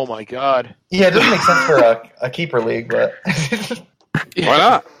 doggy. Oh my god. Yeah, it doesn't make sense for a keeper league, but Why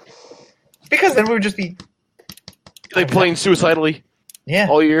not? because then we would just be Like playing suicidally yeah,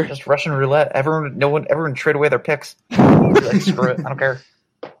 all year. just Russian roulette. Everyone trade away their picks. Like, screw it, I don't care.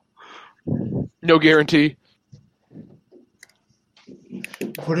 No guarantee.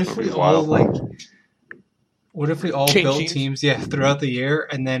 What if That'd we be all wild. What if we all Change built teams? teams? Yeah, throughout the year,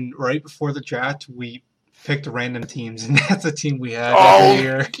 and then right before the draft, we picked random teams, and that's the team we had Oh, every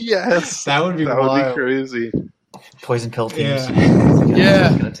year. yes. That would be That would wild. be crazy. Poison pill teams. Yeah. Yeah.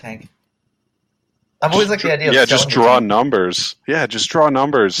 It's gonna tank. I've always liked the idea of Yeah, just selling your draw team. numbers. Yeah, just draw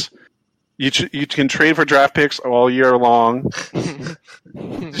numbers. You can trade for draft picks all year long.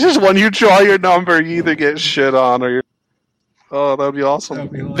 Just when you draw your number, you either get shit on or you're. Oh, that would be awesome.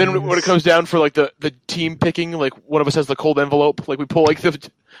 That'd be Then hilarious. when it comes down for like the team picking, like one of us has the cold envelope, like we pull like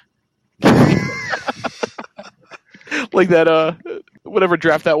the like that whatever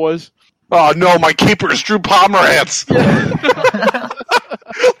draft that was. Oh no, my keeper is Drew Pomerantz.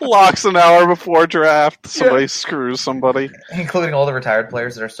 Locks an hour before draft. Somebody screws somebody. including all the retired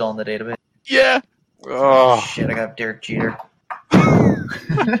players that are still in the database. Yeah. Oh, Shit, I got Derek Jeter.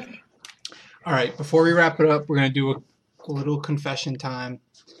 All right, before we wrap it up, we're gonna do a little confession time.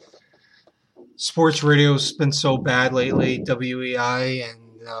 Sports radio's been so bad lately. WEI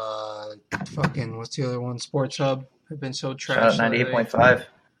and fucking what's the other one? Sports Hub have been so Shout out trash. lately. 98.5.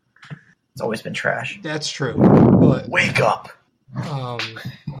 It's always been trash. That's true, but Wake up.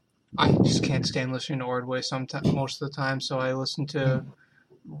 I just can't stand listening to Ordway most of the time. So I listen to.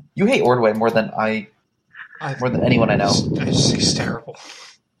 You hate Ordway more than anyone I know. I just think it's terrible.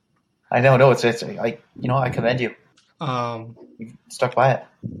 I know. No, it's I commend you. You've stuck by it.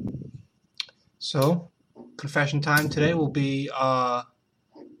 So, confession time today will be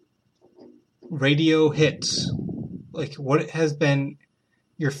radio hits. Like, what has been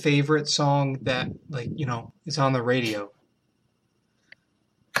your favorite song that, is on the radio?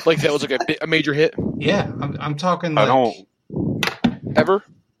 Like that was like a major hit Yeah, I'm talking I like. don't. ever.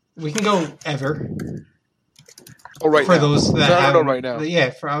 We can go ever. Oh, right for now. those that No, no, no, haven't- right now.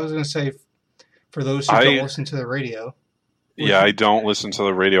 Yeah, I was going to say, for those who don't listen to the radio. Yeah, I don't listen to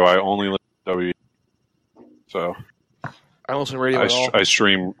the radio. I only listen to W. So I don't listen to radio at all. I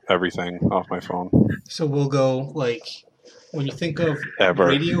stream everything off my phone. So we'll go, when you think of Ever.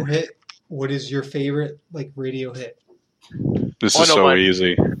 radio hit, what is your favorite, radio hit? This Oh, is no, so mine.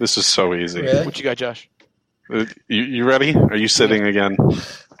 easy. This is so easy. Really? What you got, Josh? You ready? Are you sitting again?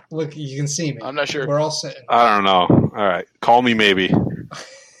 Look, you can see me. I'm not sure. We're all sitting. I don't know. All right, call me maybe.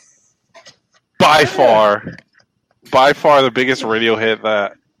 By far the biggest radio hit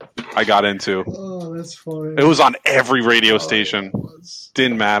that I got into. Oh, that's funny. It was on every radio station.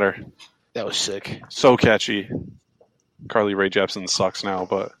 Didn't matter. That was sick. So catchy. Carly Rae Jepsen sucks now,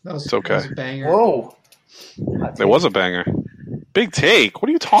 but it's okay. That was a banger. Whoa. it was a banger. Big Take. What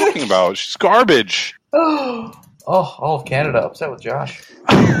are you talking about? She's garbage. Oh, all of Canada upset with Josh.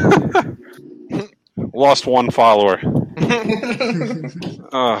 Lost one follower.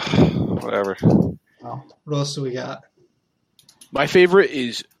 Whatever. What else do we got? My favorite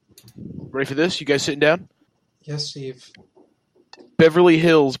is, ready for this? You guys sitting down? Yes, Steve. Beverly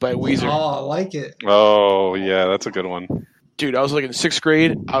Hills by Weezer. Oh, I like it. Oh, yeah, that's a good one. Dude, I was like in 6th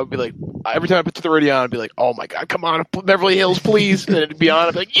grade. I would be like, every time I put the radio on, I'd be like, oh my God, come on, Beverly Hills, please. And it'd be on.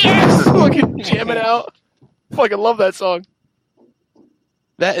 I'd be like, yes! Fucking jamming out. Fucking love that song.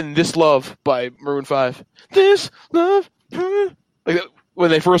 That and This Love by Maroon 5. This Love. Like when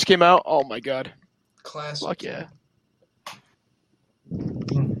they first came out, oh my God. Classic. Fuck yeah.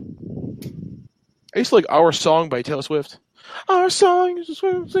 I used to like Our Song by Taylor Swift. Our song is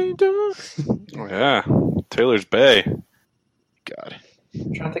swiftly done. Oh, yeah. Taylor's Bay. God.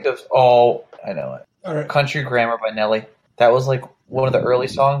 I'm trying to think of. Oh, I know it. All right. Country Grammar by Nelly. That was like one of the early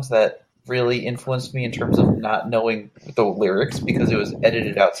songs that really influenced me in terms of not knowing the lyrics because it was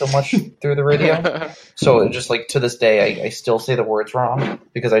edited out so much through the radio. So it just like to this day, I still say the words wrong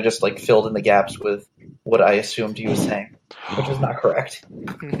because I just like filled in the gaps with what I assumed he was saying, which is not correct.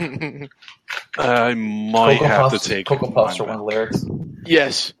 I might Cocoa have Puffs, to take Cocoa Puffs are mine one of the lyrics.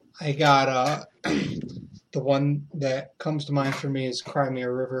 Yes. I got the one that comes to mind for me is Cry Me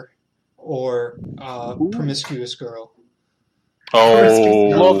a River or Promiscuous Girl. Oh,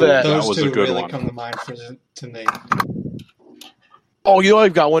 Love that. Those That was two a good really one. come to mind to me. Oh, you know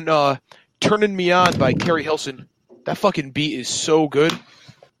I've got one. Turning Me On by Carrie Hilson. That fucking beat is so good.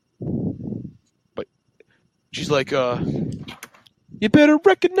 But she's like, you better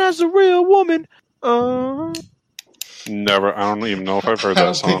recognize the real woman. Never. I don't even know if I've heard I that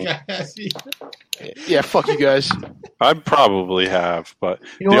don't song. think I have either. Yeah, fuck you guys. I probably have, but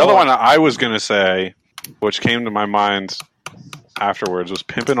You know the other what? one I was going to say, which came to my mind afterwards, was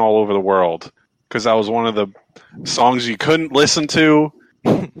Pimpin' All Over the World, because that was one of the songs you couldn't listen to,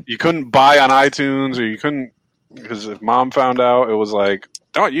 you couldn't buy on iTunes, or you couldn't, because if Mom found out, it was like,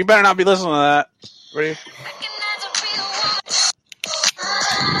 don't, you better not be listening to that. Ready?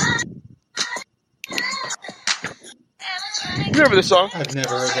 You remember this song? I've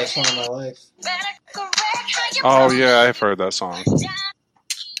never heard that song in my life. Oh, yeah, I've heard that song.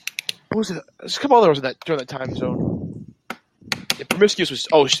 What was it? There's a couple others in that during that time zone. Yeah, Promiscuous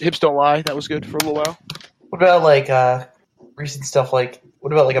was Hips Don't Lie. That was good for a little while. What about like recent stuff like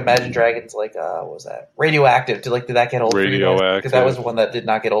what about like Imagine Dragons like what was that? Radioactive. Did that get old for you? Radioactive. Because that was one that did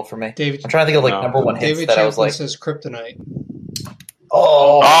not get old for me. David, I'm trying to think of like No. number one hits David that I was Champlin like, says Kryptonite.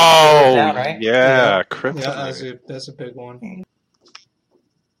 oh, Oh, down, right? yeah, Yeah, Kryptonite. that's a big one.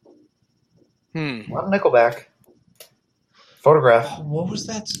 A lot of Nickelback. Photograph. Oh, what was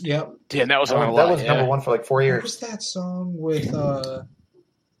that? Yep. Damn, that was That on a was, lot. Yeah. number one for like 4 What years. was that song with?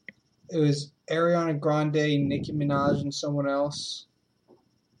 It was Ariana Grande, Nicki Minaj, and someone else.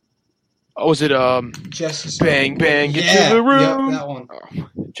 Oh, was it Jesse. Bang Bang Get Yeah, to the Room? Yep, that one.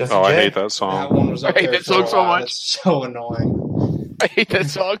 Just Oh, I J. hate that That song. one was up I hate there that for a song so while. much. It's so annoying. I hate that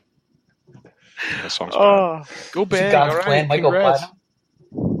song. That song's bad. Oh, go bang! God's All right, Plan, Michael congrats.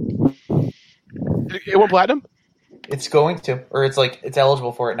 Platinum. It went platinum. It's going to, or it's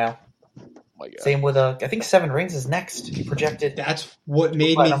eligible for it now. Oh my God. Same with I think Seven Rings is next. Projected. That's what made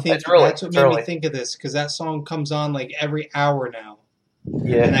me Platinum. think. It's early. That's what It's made early. me think of this because that song comes on like every hour now, and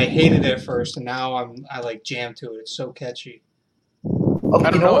Yeah. I hated it at first, and now I like jam to it. It's so catchy. Oh, I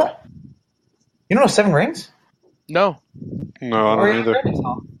don't you know know. what? You don't know Seven Rings? No, No, I Ariana don't either. Grande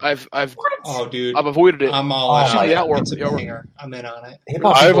song. I've Oh, dude, I've avoided it. I'm all Oh, out. my God. It's a Yeah, we're- banger. I'm in on it.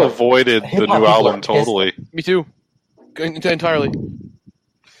 Hip-hop I've people are- avoided the hip-hop new people album are pissed. totally. Me too. Entirely. I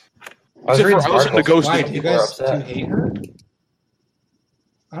was Except reading for I listened to articles. Ghost. Why do you People are guys do you upset. hate her?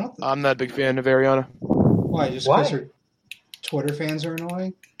 I don't. I'm not a big fan of Ariana. Why? Just Why? because her Twitter fans are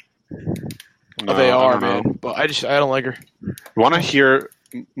annoying? No, They I are, don't know. man. But I don't like her. You want to hear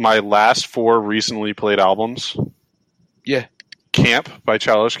my last 4 recently played albums? Yeah. Camp by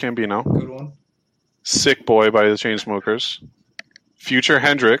Childish Gambino, Good one. Sick Boy by the Chainsmokers, Future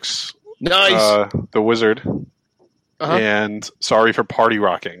Hendrix, Nice. The Wizard, Uh-huh. and Sorry for Party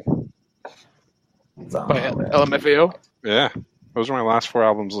Rocking. It's on, By man. LMFAO. Yeah, those are my last 4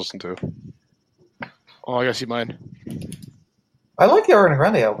 albums listened to. Oh, I gotta see mine. I like the Ariana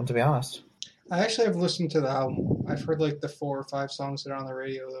Grande album, to be honest. I actually have listened to the album. I've heard like the 4 or 5 songs that are on the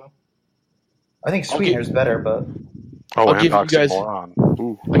radio though. I think I'll Sweetener's better, but Oh, I'll and give you guys- Oxymoron.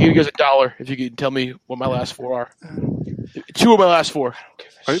 Ooh. I'll give you guys $1 if you can tell me what my last 4 are. I don't give 2 of my last 4.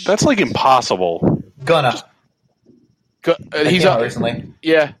 a shit. That's like impossible. Gunna. That He's came out on. recently.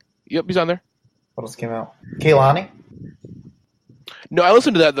 Yeah. Yep, he's on there. What else came out? Kehlani? No, I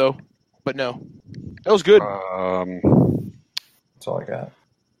listened to that though, but no, that was good. That's all I got.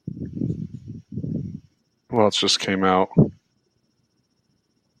 What else just came out?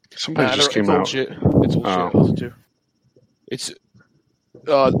 Somebody just came it's old out. shit. It's old shit. I listen to. It's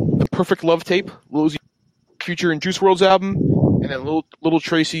the Perfect Love Tape, Lil Uzi Future and Juice WRLD's album, and then Little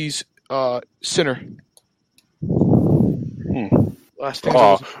Tracy's Sinner. Last thing.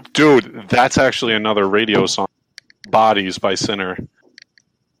 Oh, dude, that's actually another radio song. Bodies by Sinner.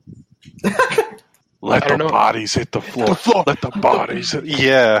 Let the bodies hit the floor. Let the bodies hit.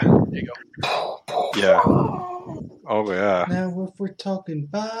 Yeah. There you go. Yeah. Oh, yeah. Now if we're talking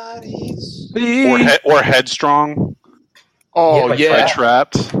bodies. Or Headstrong. Oh, yeah. By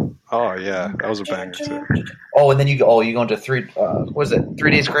Trapped. Oh, yeah. That was a banger, too. Oh, and then you go into 3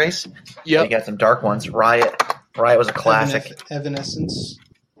 Days Grace? Yeah. You got some dark ones. Riot was a classic. Evanescence.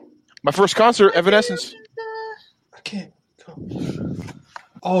 My first concert, Evanescence. I can't go.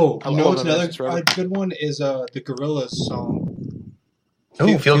 Oh, I you know love what's another Evanescence, good one is the Gorillaz song.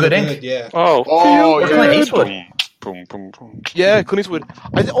 Ooh, Feel Good Inc. Yeah. Oh, yeah. Clint Eastwood. Boom, boom, boom. Yeah, Clint Eastwood.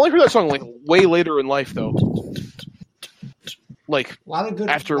 I only heard that song like way later in life, though. Like A lot of good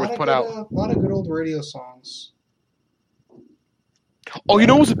after it was put out. A lot of good old radio songs. Oh, you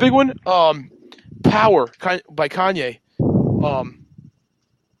know what was a big one? Power by Kanye.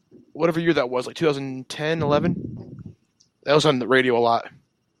 Whatever year that was, like 2010, 11. That was on the radio a lot.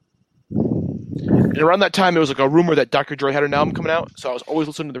 And around that time, it was like a rumor that Dr. Dre had an album coming out, so I was always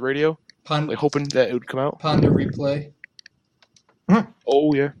listening to the radio, like hoping that it would come out. Ponder Replay.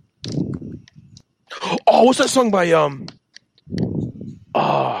 Oh yeah. Oh, what's that song by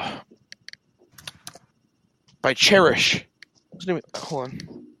Cherish? What's the name? Hold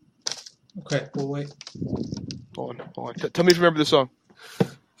on. Okay, we'll wait. Hold on. Tell me if you remember the song.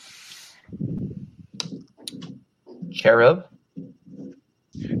 Cherub?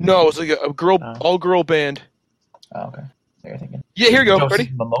 No, it's like a girl, all-girl band. Oh, okay. You're thinking. Yeah, here you go. Joseph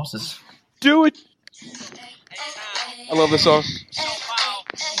Ready? Mimosas. Do it. I love this song.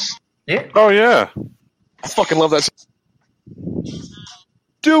 Yeah. Oh, yeah. I fucking love that song.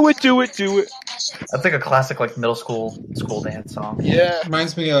 Do it. That's like a classic, like middle school dance song. Yeah.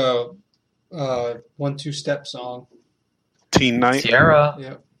 Reminds me of 1-2 Step song. Teen Night. Sierra.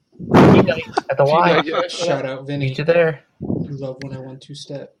 Yep. At the Y. Yeah, Shout out Vinny. Meet you there. You love when I 1-2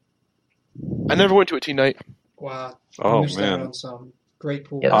 Step. I never went to a teen night. Wow. Oh, You missed out man. on some great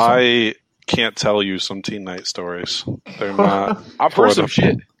pool. Yeah, I can't tell you some Teen Night stories. They're not. I've heard some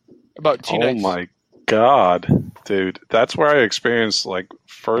shit about teen Oh nights. my god, dude! That's where I experienced like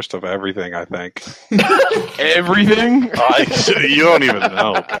first of everything. I think. Everything? You don't even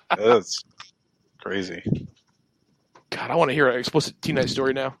know. It's crazy. God, I want to hear an explicit teen night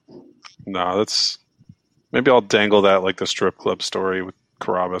story now. No, that's maybe I'll dangle that like the strip club story with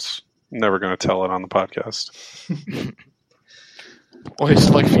Carabas. Never going to tell it on the podcast. Well, it's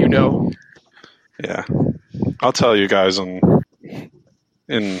like you know. Yeah, I'll tell you guys in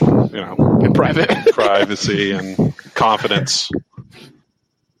In private. privacy and confidence.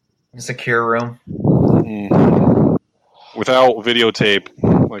 Secure room. Without videotape,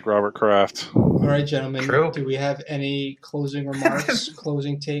 like Robert Kraft. All right, gentlemen. True. Do we have any closing remarks,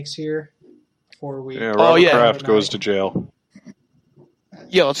 closing takes here before we? Yeah, Robert yeah. Kraft goes to jail.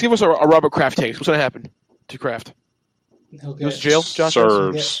 Yeah, let's give us a Robert Kraft takes. What's going to happen to Kraft? He'll Goes get to jail, Josh?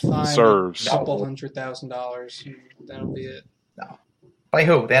 Serves. he'll get fined Serves. a couple $100,000. And that'll be it. By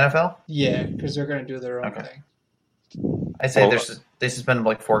who? The NFL? Yeah, because they're going to do their own Okay. thing. I'd say Well, they suspended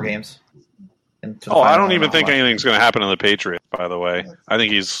like 4 games. Oh, I don't even think anything's going to happen to the Patriots, by the way. I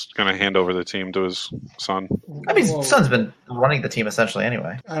think he's going to hand over the team to his son. I mean, Whoa. his son's been running the team essentially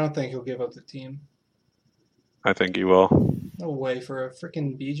anyway. I don't think he'll give up the team. I think he will. No way for a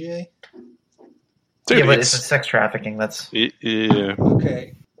freaking BJ. Dude, yeah, but it's sex trafficking. yeah.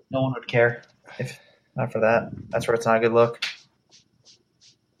 Okay. No one would care if not for that. That's where it's not a good look.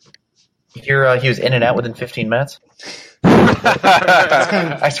 You hear he was in and out within 15 minutes.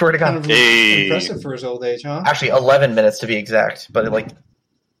 I swear to Kind God. of Hey. impressive for his old age, huh? Actually, 11 minutes to be exact. But like,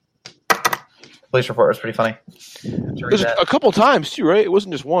 police report was pretty funny. It was a couple times, too, right? It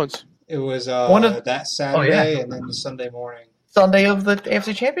wasn't just once. It was that Saturday and then the Sunday morning. Sunday of the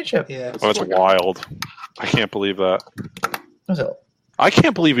AFC Championship. Yeah. Oh, that's wild. I can't believe that. Was it? I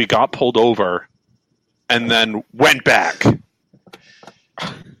can't believe he got pulled over and then went back.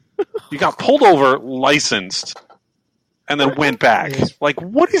 He got pulled over, licensed, and then went back. Yes. Like,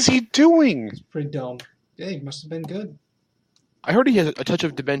 what is he doing? It's pretty dumb. Yeah, he must have been good. I heard he has a touch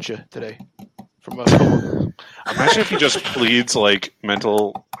of dementia today. From a coworker. Imagine if he just pleads, like,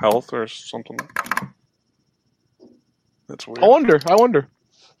 mental health or something. That's weird. I wonder.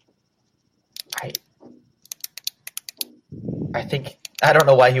 I think I don't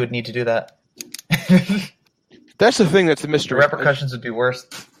know why he would need to do that. That's the thing that's the The mystery. repercussions would be worse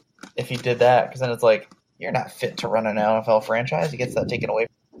if he did that, because then it's like, you're not fit to run an NFL franchise. He gets that taken away.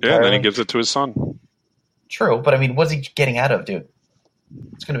 Yeah, and then he entirely. gives it to his son. True, but I mean, what's he getting out of, dude?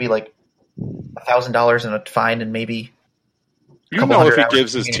 It's going to be like $1,000 in a fine and maybe. You Couple know, if hundred he hours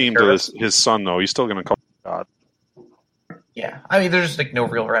gives his community team to service. his son, though, he's still going to call God. Yeah, I mean, there's like no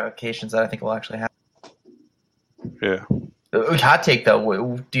real ramifications that I think will actually happen. Yeah. Hot take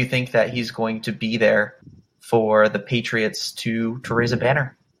though, do you think that he's going to be there for the Patriots to raise a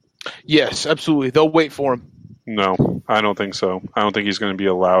banner? Yes, absolutely. They'll wait for him. No, I don't think so. I don't think he's going to be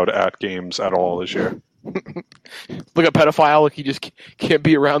allowed at games at all this year. Like a pedophile, like he just can't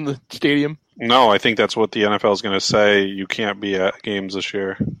be around the stadium. No, I think that's what the NFL is going to say. You can't be at games this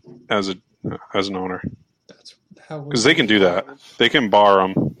year as an owner, That's how because they can do that. They can bar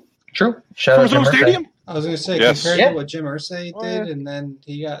them. True. Shout From out his own Jim Irsay. stadium? I was going to say, Yes. compared Yeah. to what Jim Irsay Oh, did, yeah. and then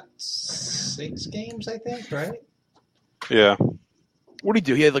he got 6 games, right? Yeah. What did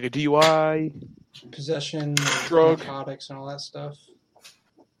he do? He had like a DUI. Possession, Drug. narcotics, and all that stuff.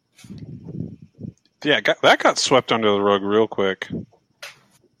 Yeah, that got swept under the rug real quick.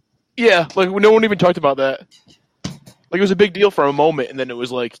 Yeah, like no one even talked about that. Like it was a big deal for a moment, and then it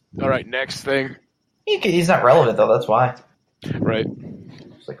was like, all right, next thing. He's not relevant though. That's why. Right.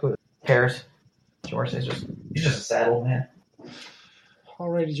 It's like, who cares? Jim Irsay's he's just a sad old man.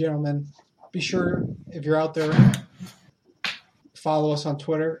 Alrighty, gentlemen. Be sure, if you're out there, follow us on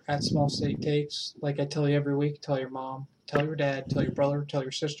Twitter at Small State Takes. Like I tell you every week, tell your mom, tell your dad, tell your brother, tell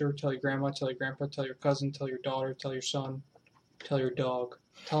your sister, tell your grandma, tell your grandpa, tell your cousin, tell your daughter, tell your son, tell your dog.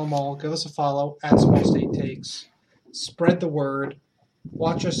 Tell them all. Give us a follow at Small State Takes. Spread the word.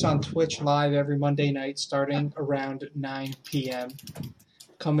 Watch us on Twitch live every Monday night starting around 9 p.m.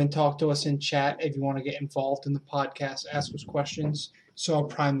 Come and talk to us in chat if you want to get involved in the podcast. Ask us questions. Saw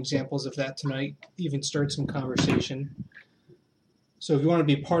prime examples of that tonight. Even stirred some conversation. So if you want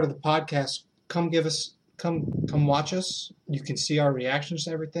to be part of the podcast, come watch us. You can see our reactions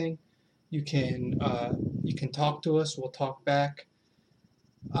to everything. You can talk to us. We'll talk back.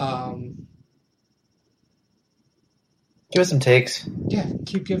 Give us some takes. Yeah,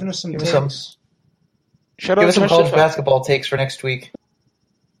 keep giving us some Give us takes. some. Shout Give out us some to college basketball takes for next week.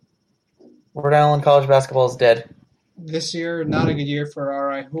 Rhode Island college basketball is dead. This year, not a good year for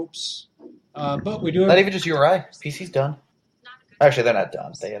RI Hoops, but we do Not have, even just URI. PC's done. Actually, they're not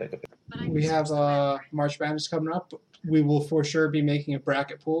done. They had a good. we have March Madness coming up. We will for sure be making a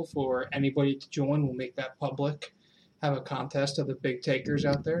bracket pool for anybody to join. We'll make that public. Have a contest of the big takers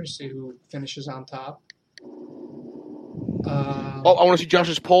out there to see who finishes on top. Oh, I want to see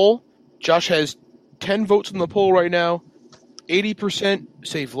Josh's poll. Josh has 10 votes in the poll right now. 80%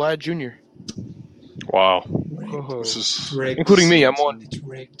 say Vlad Jr. Wow. Oh. This is. Rigged. Including me, I'm on. It's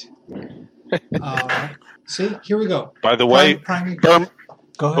rigged. See, here we go. By the way, Prime- Birmingham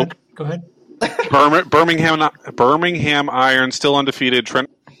Go ahead. Iron still undefeated. Trent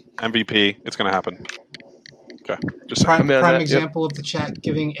MVP. It's going to happen. Okay. Just Prime, I'm in on prime that, example of the chat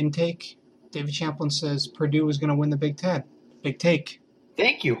giving intake. David Champlin says Purdue is going to win the Big Ten. Big take.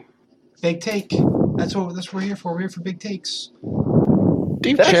 Thank you. Big take. That's what we're here for. We're here for big takes.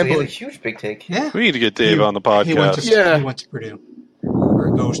 Dave That actually is a Chamberlain. huge big take. Yeah. we need to get Dave on the He went podcast. Yeah. he went to Purdue.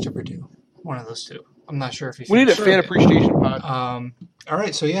 Or goes to Purdue. One of those two. I'm not sure if he We need a finished fan it. appreciation pod. All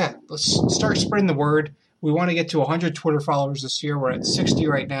right, so yeah, let's start spreading the word. We want to get to 100 Twitter followers this year. We're at 60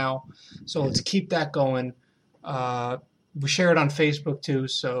 right now, so let's keep that going. We share it on Facebook too,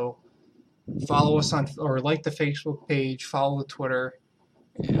 so follow us on or like the Facebook page, follow the Twitter.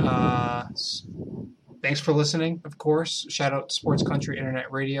 Thanks for listening, of course. Shout out to Sports Country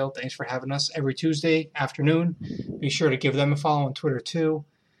Internet Radio. Thanks for having us every Tuesday afternoon. Be sure to give them a follow on Twitter too.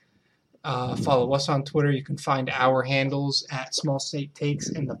 Follow us on Twitter. You can find our handles at Small State Takes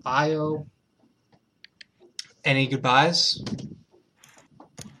in the bio. Any goodbyes?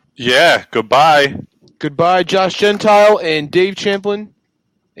 Yeah. Goodbye. Goodbye, Josh Gentile and Dave Champlin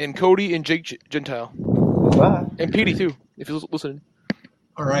and Cody and Jake Gentile. Bye. And Petey, too, if you're listening.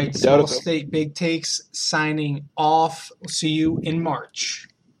 All right, Doubt Small it, though. State Big Takes signing off. We'll see you in March.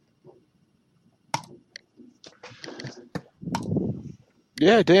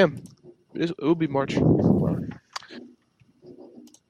 Yeah, damn. It will be March.